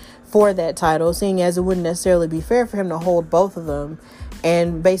fight for that title, seeing as it wouldn't necessarily be fair for him to hold both of them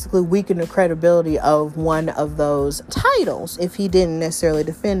and basically weaken the credibility of one of those titles if he didn't necessarily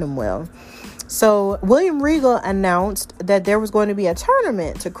defend them well. So William Regal announced that there was going to be a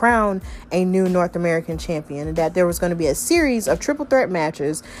tournament to crown a new North American champion, and that there was going to be a series of triple threat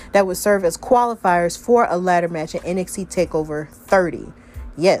matches that would serve as qualifiers for a ladder match at NXT TakeOver 30.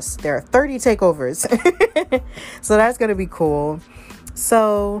 Yes, there are 30 takeovers. So that's going to be cool.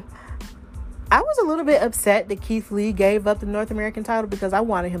 So I was a little bit upset that Keith Lee gave up the North American title because I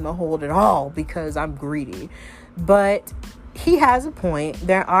wanted him to hold it all because I'm greedy. But he has a point.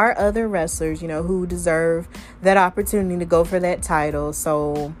 There are other wrestlers, who deserve that opportunity to go for that title.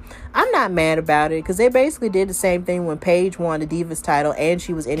 So I'm not mad about it because they basically did the same thing when Paige won the Divas title and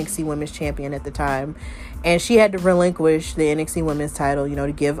she was NXT Women's Champion at the time. And she had to relinquish the NXT Women's title,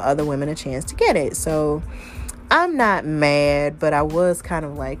 to give other women a chance to get it. So I'm not mad, but I was kind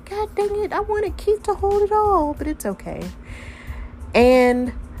of like, God dang it, I wanted Keith to hold it all, but it's okay.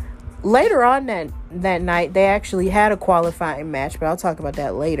 And later on that night, they actually had a qualifying match, but I'll talk about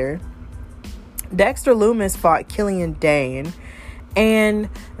that later. Dexter Lumis fought Killian Dane, and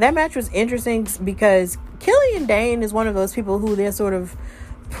that match was interesting because Killian Dane is one of those people who they sort of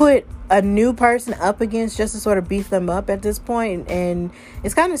put a new person up against just to sort of beef them up at this point. And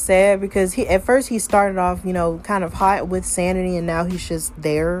it's kind of sad because at first he started off, kind of hot with Sanity, and now he's just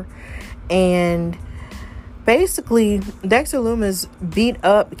there. And basically, Dexter Lumis beat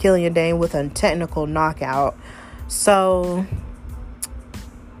up Killian Dane with a technical knockout. So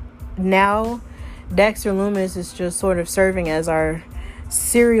now Dexter Lumis is just sort of serving as our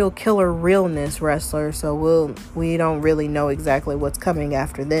serial killer realness wrestler. So we don't really know exactly what's coming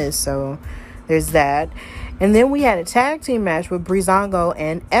after this. So there's that. And then we had a tag team match with Breezango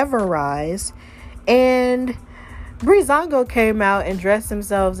and Everrise. And Breezango came out and dressed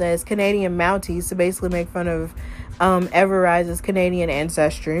themselves as Canadian Mounties to basically make fun of Ever-Rise's Canadian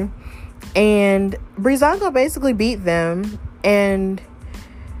ancestry. And Breezango basically beat them. And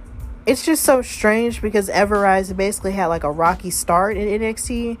it's just so strange because Ever-Rise basically had like a rocky start in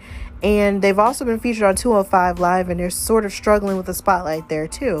NXT. And they've also been featured on 205 Live, and they're sort of struggling with the spotlight there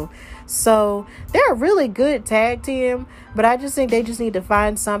too. So they're a really good tag team, but I just think they just need to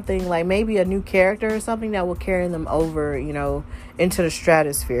find something, like maybe a new character or something that will carry them over, into the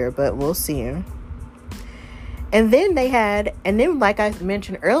stratosphere, but we'll see. And then like I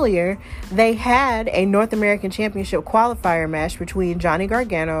mentioned earlier, they had a North American Championship qualifier match between Johnny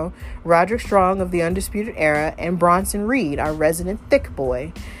Gargano, Roderick Strong of the Undisputed Era, and Bronson Reed, our resident thick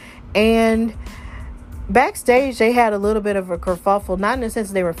boy. And backstage, they had a little bit of a kerfuffle, not in the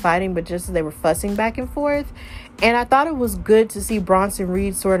sense they were fighting, but just they were fussing back and forth. And I thought it was good to see Bronson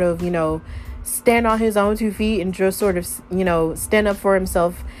Reed sort of, stand on his own 2 feet and just sort of, stand up for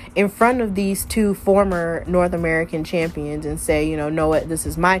himself in front of these two former North American champions and say, know what, this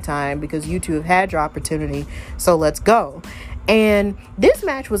is my time because you two have had your opportunity, so let's go. And this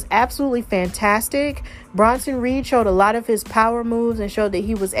match was absolutely fantastic. Bronson Reed showed a lot of his power moves and showed that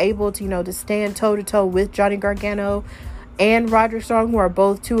he was able to, to stand toe-to-toe with Johnny Gargano and Roderick Strong, who are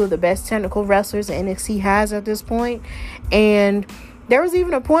both two of the best technical wrestlers NXT has at this point. And there was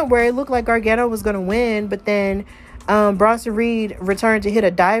even a point where it looked like Gargano was going to win, but then Bronson Reed returned to hit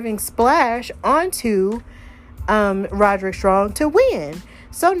a diving splash onto Roderick Strong to win.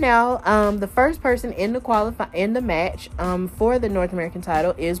 So now, the first person in the match for the North American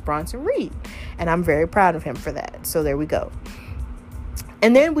title is Bronson Reed, and I'm very proud of him for that. So there we go.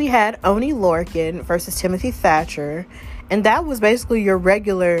 And then we had Oney Lorcan versus Timothy Thatcher, and that was basically your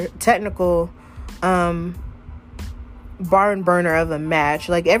regular technical barn burner of a match.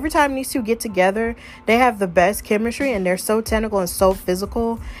 Like, every time these two get together, they have the best chemistry, and they're so technical and so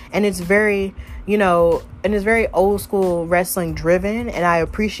physical, and it's very very old school wrestling driven, and I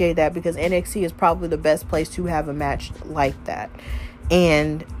appreciate that because NXT is probably the best place to have a match like that,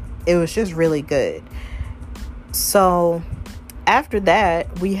 and it was just really good. So after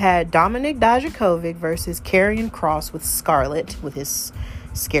that, we had Dominik Dijakovic versus Karrion Kross with Scarlett, with his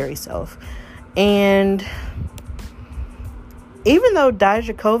scary self. And even though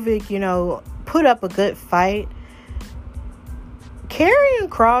Dijakovic, put up a good fight, Karrion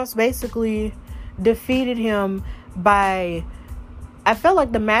Kross basically defeated him by... I felt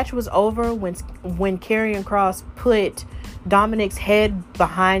like the match was over when Karrion Kross put Dominic's head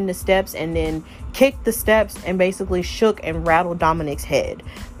behind the steps and then kicked the steps and basically shook and rattled Dominic's head.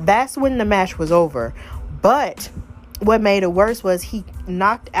 That's when the match was over. But what made it worse was he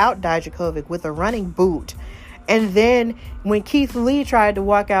knocked out Dijakovic with a running boot. And then when Keith Lee tried to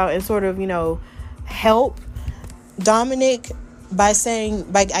walk out and sort of, help Dominic by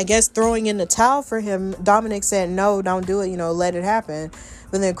I guess throwing in the towel for him, Dominic said, no, don't do it, let it happen.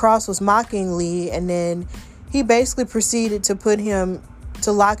 But then Kross was mocking Lee, and then he basically proceeded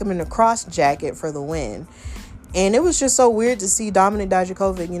to lock him in a cross jacket for the win. And it was just so weird to see Dominik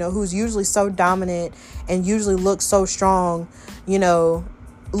Dijakovic, who's usually so dominant and usually looks so strong,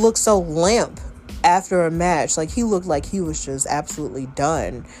 look so limp after a match. Like, he looked like he was just absolutely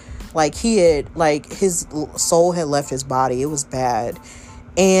done. Like, his soul had left his body. It was bad.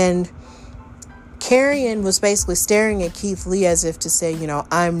 And Karrion was basically staring at Keith Lee as if to say,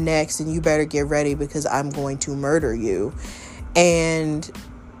 I'm next and you better get ready because I'm going to murder you. And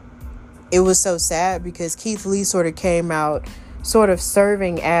it was so sad because Keith Lee sort of came out sort of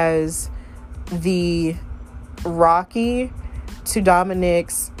serving as the Rocky to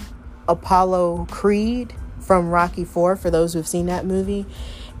Dominic's Apollo Creed from Rocky IV, for those who've seen that movie.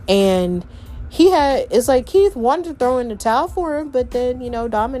 And it's like Keith wanted to throw in the towel for him, but then,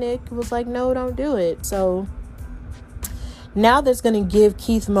 Dominic was like, no, don't do it. So now that's going to give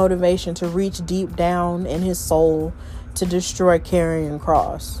Keith motivation to reach deep down in his soul to destroy Karrion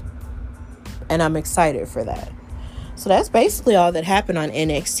Kross. And I'm excited for that. So that's basically all that happened on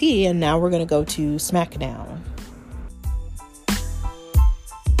NXT. And now we're going to go to SmackDown.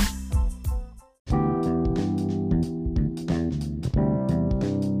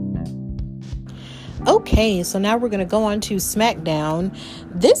 Okay, so now we're going to go on to SmackDown.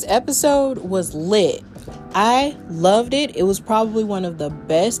 This episode was lit. I loved it. It was probably one of the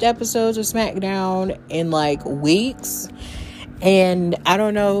best episodes of SmackDown in weeks. And I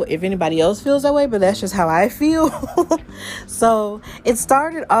don't know if anybody else feels that way, but that's just how I feel. So it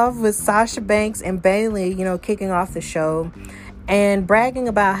started off with Sasha Banks and Bayley, kicking off the show and bragging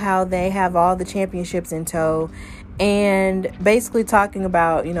about how they have all the championships in tow. and basically talking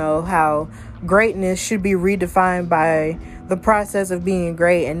about, how greatness should be redefined by the process of being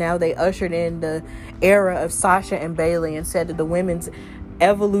great. And now they ushered in the era of Sasha and Bayley and said that the women's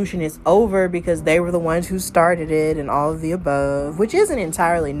evolution is over because they were the ones who started it and all of the above, which isn't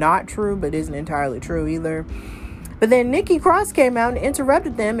entirely not true, but isn't entirely true either. But then Nikki Cross came out and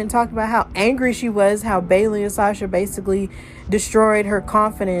interrupted them and talked about how angry she was, how Bayley and Sasha basically destroyed her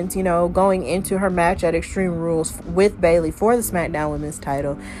confidence, going into her match at Extreme Rules with Bayley for the SmackDown Women's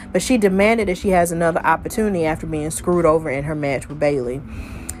title. But she demanded that she has another opportunity after being screwed over in her match with Bayley.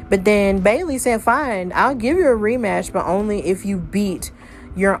 But then Bayley said, fine, I'll give you a rematch, but only if you beat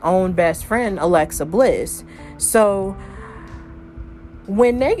your own best friend, Alexa Bliss. So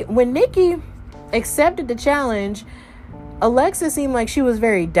when Nikki accepted the challenge, Alexa seemed like she was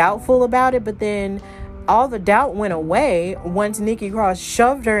very doubtful about it, but then all the doubt went away once Nikki Cross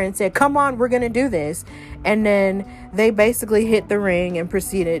shoved her and said, come on, we're gonna do this. And then they basically hit the ring and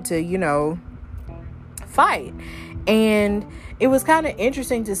proceeded to, fight. And it was kind of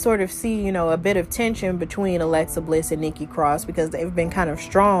interesting to sort of see, a bit of tension between Alexa Bliss and Nikki Cross, because they've been kind of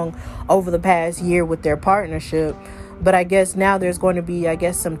strong over the past year with their partnership. But I guess now there's going to be,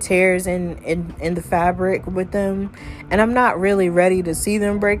 some tears in the fabric with them. And I'm not really ready to see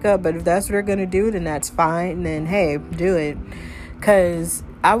them break up. But if that's what they're going to do, then that's fine. Then, hey, do it. Because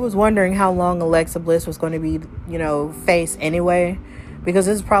I was wondering how long Alexa Bliss was going to be, face anyway. Because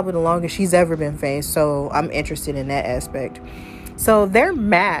this is probably the longest she's ever been faced. So I'm interested in that aspect. So their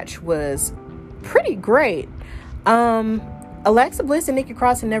match was pretty great. Alexa Bliss and Nikki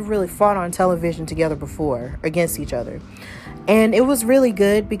Cross had never really fought on television together before against each other. And it was really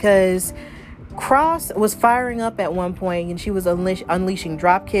good because Cross was firing up at one point and she was unleashing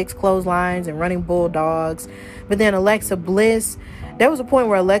drop kicks, clotheslines, and running bulldogs. But then Alexa Bliss, there was a point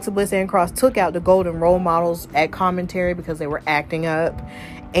where Alexa Bliss and Cross took out the Golden Role Models at commentary because they were acting up.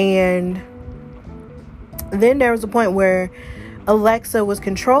 And then there was a point where Alexa was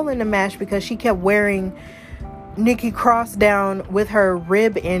controlling the match because she kept wearing Nikki Cross down with her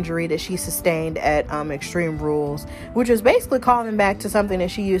rib injury that she sustained at Extreme Rules, which was basically calling back to something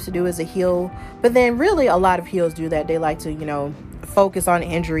that she used to do as a heel. But then really a lot of heels do that. They like to, focus on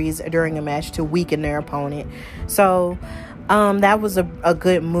injuries during a match to weaken their opponent. So that was a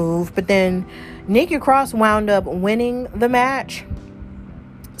good move. But then Nikki Cross wound up winning the match.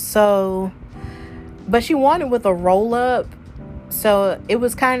 So, but she won it with a roll up. So it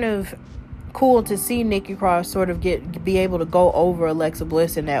was kind of cool to see Nikki Cross sort of be able to go over Alexa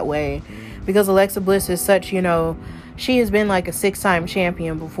Bliss in that way, because Alexa Bliss is such, she has been like a 6-time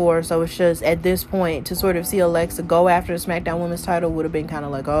champion before. So it's just at this point to sort of see Alexa go after the SmackDown Women's title would have been kind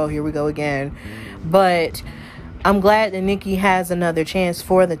of like, oh, here we go again. But I'm glad that Nikki has another chance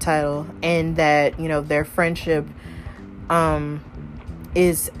for the title and that, their friendship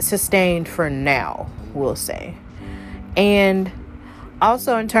is sustained for now, we'll say. And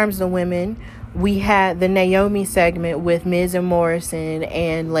also, in terms of the women, we had the Naomi segment with Miz and Morrison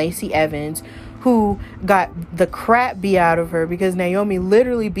and Lacey Evans, who got the crap beat out of her because Naomi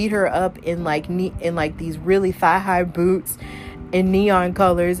literally beat her up in these really thigh-high boots in neon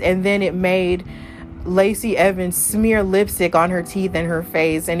colors, and then it made Lacey Evans smear lipstick on her teeth and her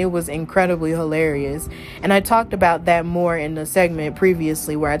face, and it was incredibly hilarious. And I talked about that more in the segment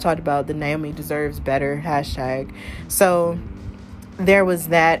previously where I talked about the Naomi deserves better hashtag. So there was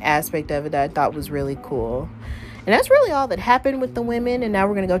that aspect of it that I thought was really cool. And that's really all that happened with the women. And now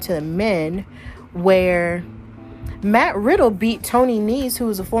we're going to go to the men, where Matt Riddle beat Tony Nese, who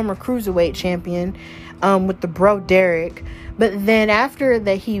was a former cruiserweight champion, with the Bro Derek. But then after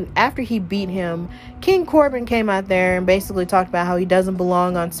he beat him, King Corbin came out there and basically talked about how he doesn't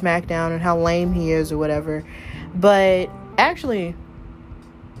belong on SmackDown and how lame he is or whatever. But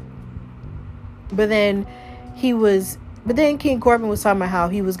then King Corbin was talking about how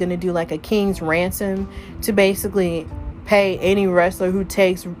he was going to do like a king's ransom to basically pay any wrestler who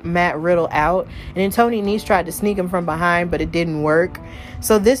takes Matt Riddle out. And then Tony Nese tried to sneak him from behind, but it didn't work.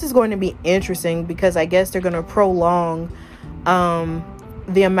 So this is going to be interesting because I guess they're going to prolong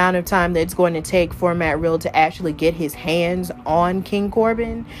the amount of time that it's going to take for Matt Riddle to actually get his hands on King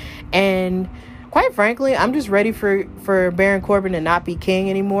Corbin. And quite frankly, I'm just ready for Baron Corbin to not be king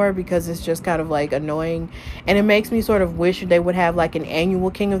anymore, because it's just kind of like annoying. And it makes me sort of wish they would have like an annual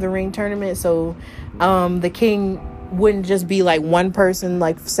King of the Ring tournament. So the king wouldn't just be like one person,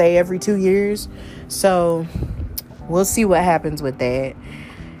 like say every 2 years. So we'll see what happens with that.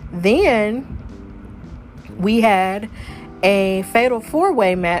 Then we had a fatal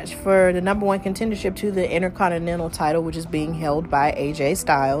 4-way match for the number one contendership to the Intercontinental title, which is being held by AJ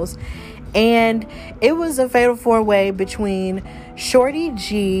Styles. And it was a fatal 4-way between Shorty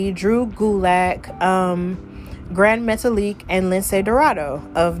G, Drew Gulak, Gran Metalik, and Lince Dorado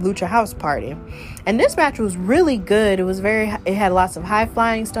of Lucha House Party. And this match was really good. It had lots of high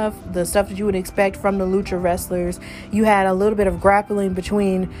flying stuff, the stuff that you would expect from the Lucha wrestlers. You had a little bit of grappling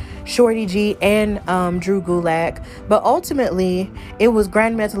between Shorty G and Drew Gulak, but ultimately it was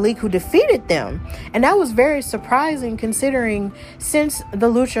Gran Metalik who defeated them. And that was very surprising, considering since the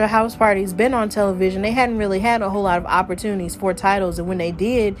Lucha House Party's been on television, they hadn't really had a whole lot of opportunities for titles, and when they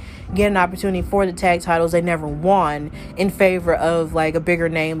did get an opportunity for the tag titles, they never won in favor of like a bigger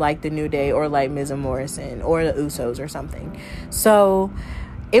name like the New Day or like Miz and Morrison or the Usos or something. So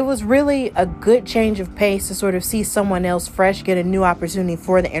it was really a good change of pace to sort of see someone else fresh get a new opportunity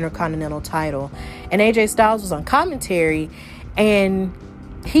for the Intercontinental title. And AJ Styles was on commentary, and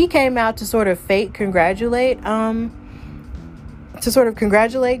he came out to sort of congratulate Gran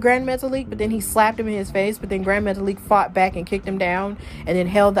Metalik, but then he slapped him in his face, but then Gran Metalik fought back and kicked him down and then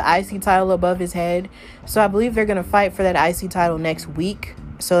held the IC title above his head. So I believe they're going to fight for that IC title next week.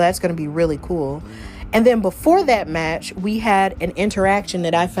 So that's going to be really cool. And then before that match, we had an interaction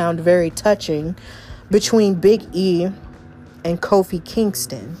that I found very touching between Big E and Kofi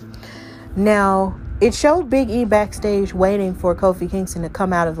Kingston. Now, it showed Big E backstage waiting for Kofi Kingston to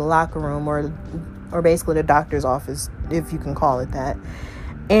come out of the locker room, or basically the doctor's office, if you can call it that.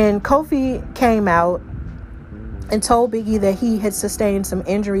 And Kofi came out and told Big E that he had sustained some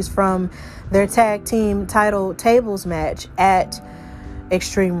injuries from their tag team title tables match at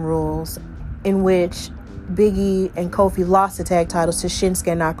Extreme Rules, in which Big E and Kofi lost the tag titles to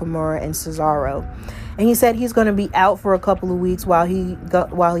Shinsuke Nakamura and Cesaro. And he said he's going to be out for a couple of weeks while he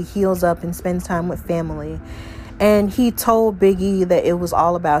heals up and spends time with family. And he told Big E that it was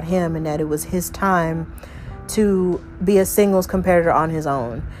all about him and that it was his time to be a singles competitor on his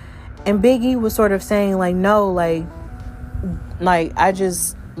own. And Big E was sort of saying, like, no,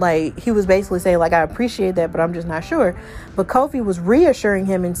 he was basically saying, like, I appreciate that, but I'm just not sure. But Kofi was reassuring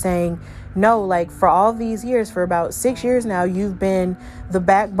him and saying, no, like, for all these years, for about 6 years now, you've been the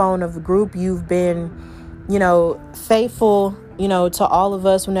backbone of the group. You've been, faithful, to all of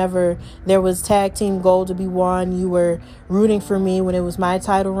us whenever there was tag team gold to be won. You were rooting for me when it was my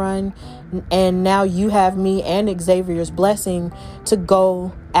title run. And now you have me and Xavier's blessing to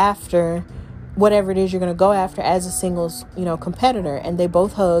go after whatever it is you're going to go after as a singles, competitor. And they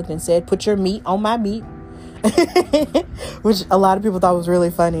both hugged and said, put your meat on my meat, which a lot of people thought was really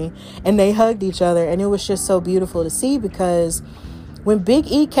funny. And they hugged each other, and it was just so beautiful to see, because when Big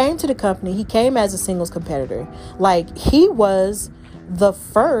E came to the company, he came as a singles competitor. Like, he was the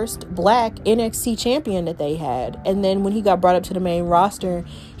first black NXT champion that they had. And then when he got brought up to the main roster,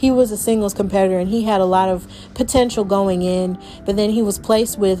 he was a singles competitor, and he had a lot of potential going in. But then he was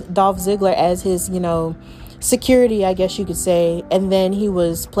placed with Dolph Ziggler as his, security, I guess you could say. And then he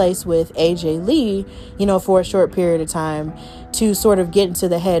was placed with AJ Lee, for a short period of time to sort of get into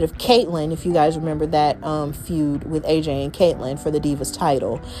the head of Caitlyn, if you guys remember that feud with AJ and Caitlyn for the Divas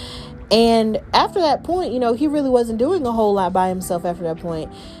title. And after that point, he really wasn't doing a whole lot by himself after that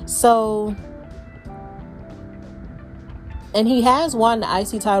point. So, and he has won the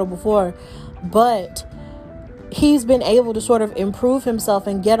IC title before, but he's been able to sort of improve himself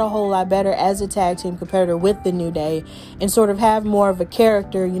and get a whole lot better as a tag team competitor with the New Day, and sort of have more of a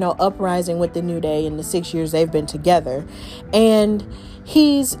character, uprising with the New Day in the 6 years they've been together. And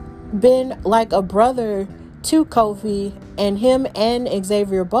he's been like a brother to Kofi, and him and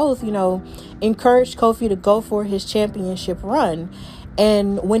Xavier both, encouraged Kofi to go for his championship run.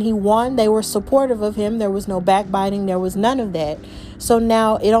 And when he won, they were supportive of him. There was no backbiting. There was none of that. So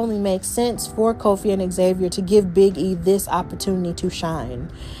now it only makes sense for Kofi and Xavier to give Big E this opportunity to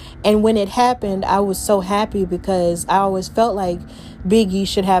shine. And when it happened, I was so happy, because I always felt like Big E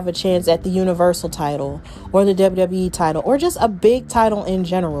should have a chance at the Universal title or the WWE title, or just a big title in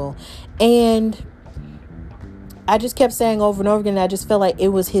general. And I just kept saying over and over again, I just felt like it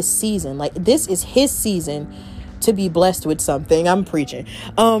was his season. Like, this is his season to be blessed with something. I'm preaching.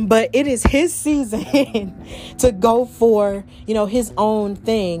 But it is his season to go for, his own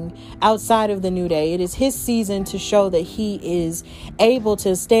thing outside of the New Day. It is his season to show that he is able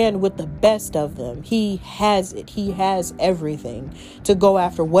to stand with the best of them. He has it. He has everything to go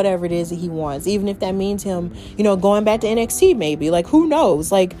after whatever it is that he wants. Even if that means him, going back to NXT maybe. Like, who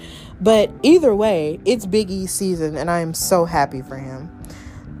knows? Like, but either way, it's Big E's season, and I am so happy for him.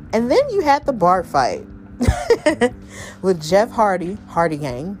 And then you had the bar fight with Jeff Hardy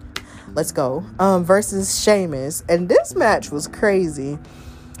Gang, let's go, versus Sheamus. And this match was crazy.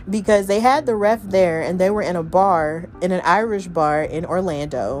 because they had the ref there and they were in a bar, in an Irish bar in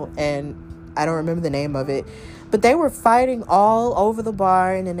Orlando, and I don't remember the name of it, but they were fighting all over the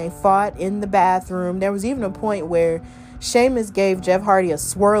bar, and then they fought in the bathroom. There was even a point where Sheamus gave Jeff Hardy a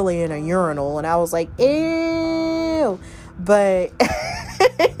swirly in a urinal, and I was like, ew. But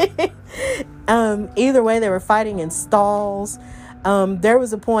either way, they were fighting in stalls. There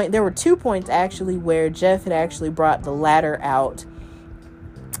were 2 points actually where Jeff had actually brought the ladder out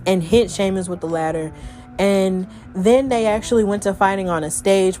and hit Sheamus with the ladder. And then they actually went to fighting on a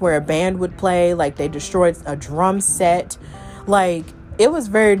stage where a band would play. Like, they destroyed a drum set. Like, it was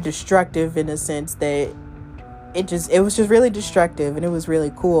very destructive in a sense that it was just really destructive, and it was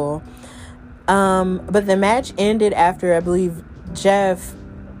really cool. But the match ended after, I believe, Jeff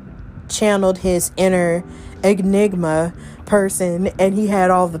channeled his inner Enigma person, and he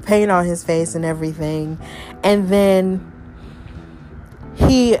had all the paint on his face and everything. And then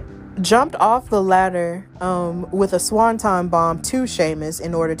he jumped off the ladder with a swanton bomb to Sheamus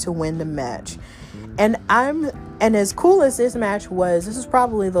in order to win the match. And as cool as this match was, this is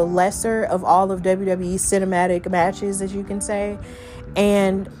probably the lesser of all of WWE's cinematic matches, as you can say.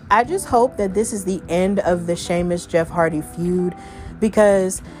 And I just hope that this is the end of the Sheamus Jeff Hardy feud,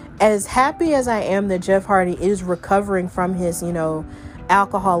 because as happy as I am that Jeff Hardy is recovering from his,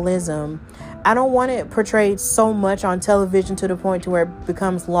 alcoholism, I don't want it portrayed so much on television to the point to where it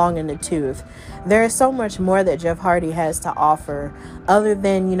becomes long in the tooth. There is so much more that Jeff Hardy has to offer other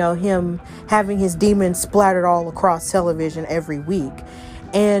than, him having his demons splattered all across television every week.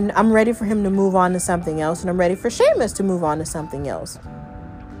 And I'm ready for him to move on to something else, and I'm ready for Sheamus to move on to something else.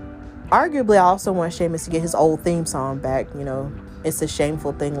 Arguably, I also want Sheamus to get his old theme song back. It's a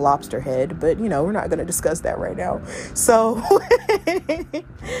shameful thing, Lobster Head, but we're not going to discuss that right now. So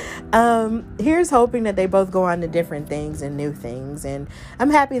here's hoping that they both go on to different things and new things. And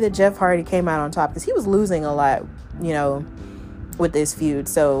I'm happy that Jeff Hardy came out on top, because he was losing a lot, with this feud.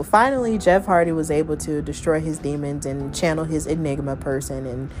 So finally, Jeff Hardy was able to destroy his demons and channel his Enigma person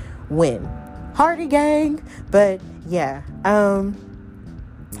and win. Hardy gang. But yeah,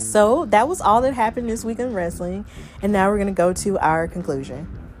 so that was all that happened this week in wrestling. And now we're going to go to our conclusion.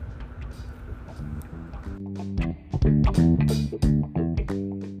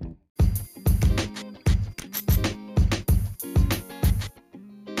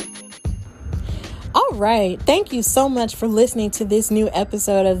 All right. Thank you so much for listening to this new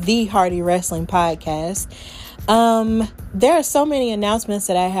episode of the Hardy Wrestling Podcast. There are so many announcements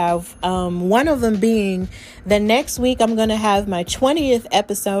that I have. One of them being that next week I'm going to have my 20th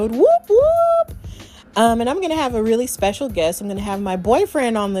episode. Whoop, whoop. And I'm going to have a really special guest. I'm going to have my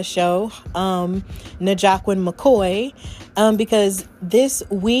boyfriend on the show, Najaquin McCoy, because this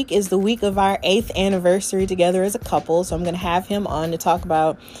week is the week of our 8th anniversary together as a couple. So I'm going to have him on to talk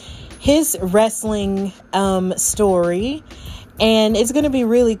about his wrestling story. And it's going to be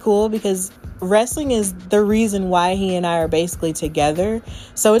really cool because wrestling is the reason why he and I are basically together.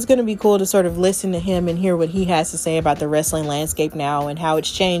 So it's going to be cool to sort of listen to him and hear what he has to say about the wrestling landscape now and how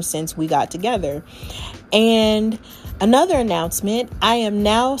it's changed since we got together. And another announcement, I am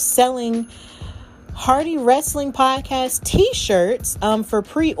now selling Hardy Wrestling Podcast t-shirts for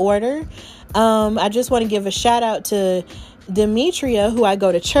pre-order. I just want to give a shout out to Demetria, who I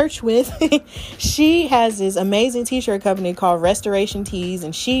go to church with. She has this amazing t-shirt company called Restoration Tees,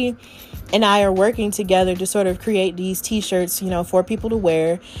 and she and I are working together to sort of create these t-shirts, for people to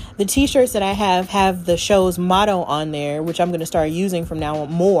wear. The t-shirts that I have the show's motto on there, which I'm going to start using from now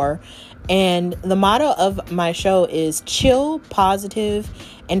on more. And the motto of my show is chill, positive,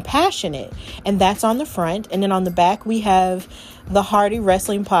 and passionate. And that's on the front. And then on the back, we have the Hardy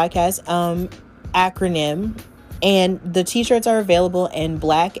Wrestling Podcast acronym. And the t-shirts are available in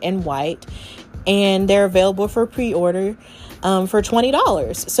black and white. And they're available for pre-order for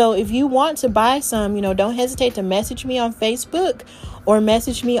 $20. So if you want to buy some, don't hesitate to message me on Facebook or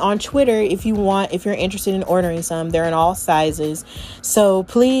message me on Twitter if you're interested in ordering some. They're in all sizes. So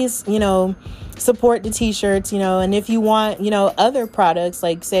please, support the t-shirts, and if you want, other products,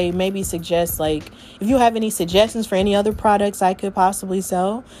 like say maybe suggest, like if you have any suggestions for any other products I could possibly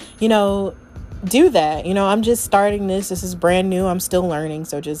sell, do that. I'm just starting this. This is brand new. I'm still learning.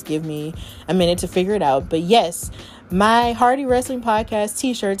 So just give me a minute to figure it out. But yes, my Hardy Wrestling Podcast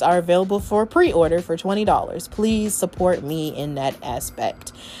t-shirts are available for pre-order for $20. Please support me in that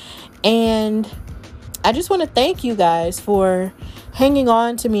aspect. And I just want to thank you guys for hanging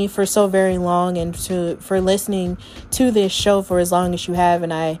on to me for so very long and for listening to this show for as long as you have.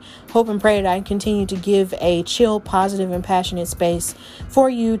 And I hope and pray that I continue to give a chill, positive, and passionate space for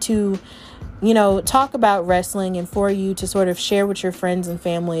you to talk about wrestling, and for you to sort of share with your friends and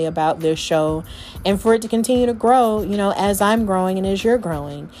family about this show, and for it to continue to grow, as I'm growing and as you're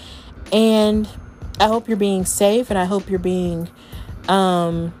growing. And I hope you're being safe, and I hope you're being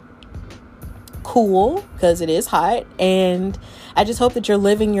cool, because it is hot. And I just hope that you're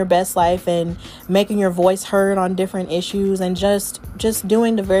living your best life and making your voice heard on different issues, and just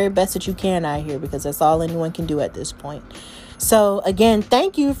doing the very best that you can out here, because that's all anyone can do at this point. So again,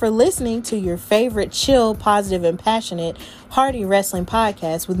 thank you for listening to your favorite chill, positive, and passionate Hardy Wrestling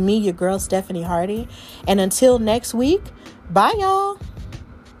podcast with me, your girl, Stephanie Hardy. And until next week, bye y'all.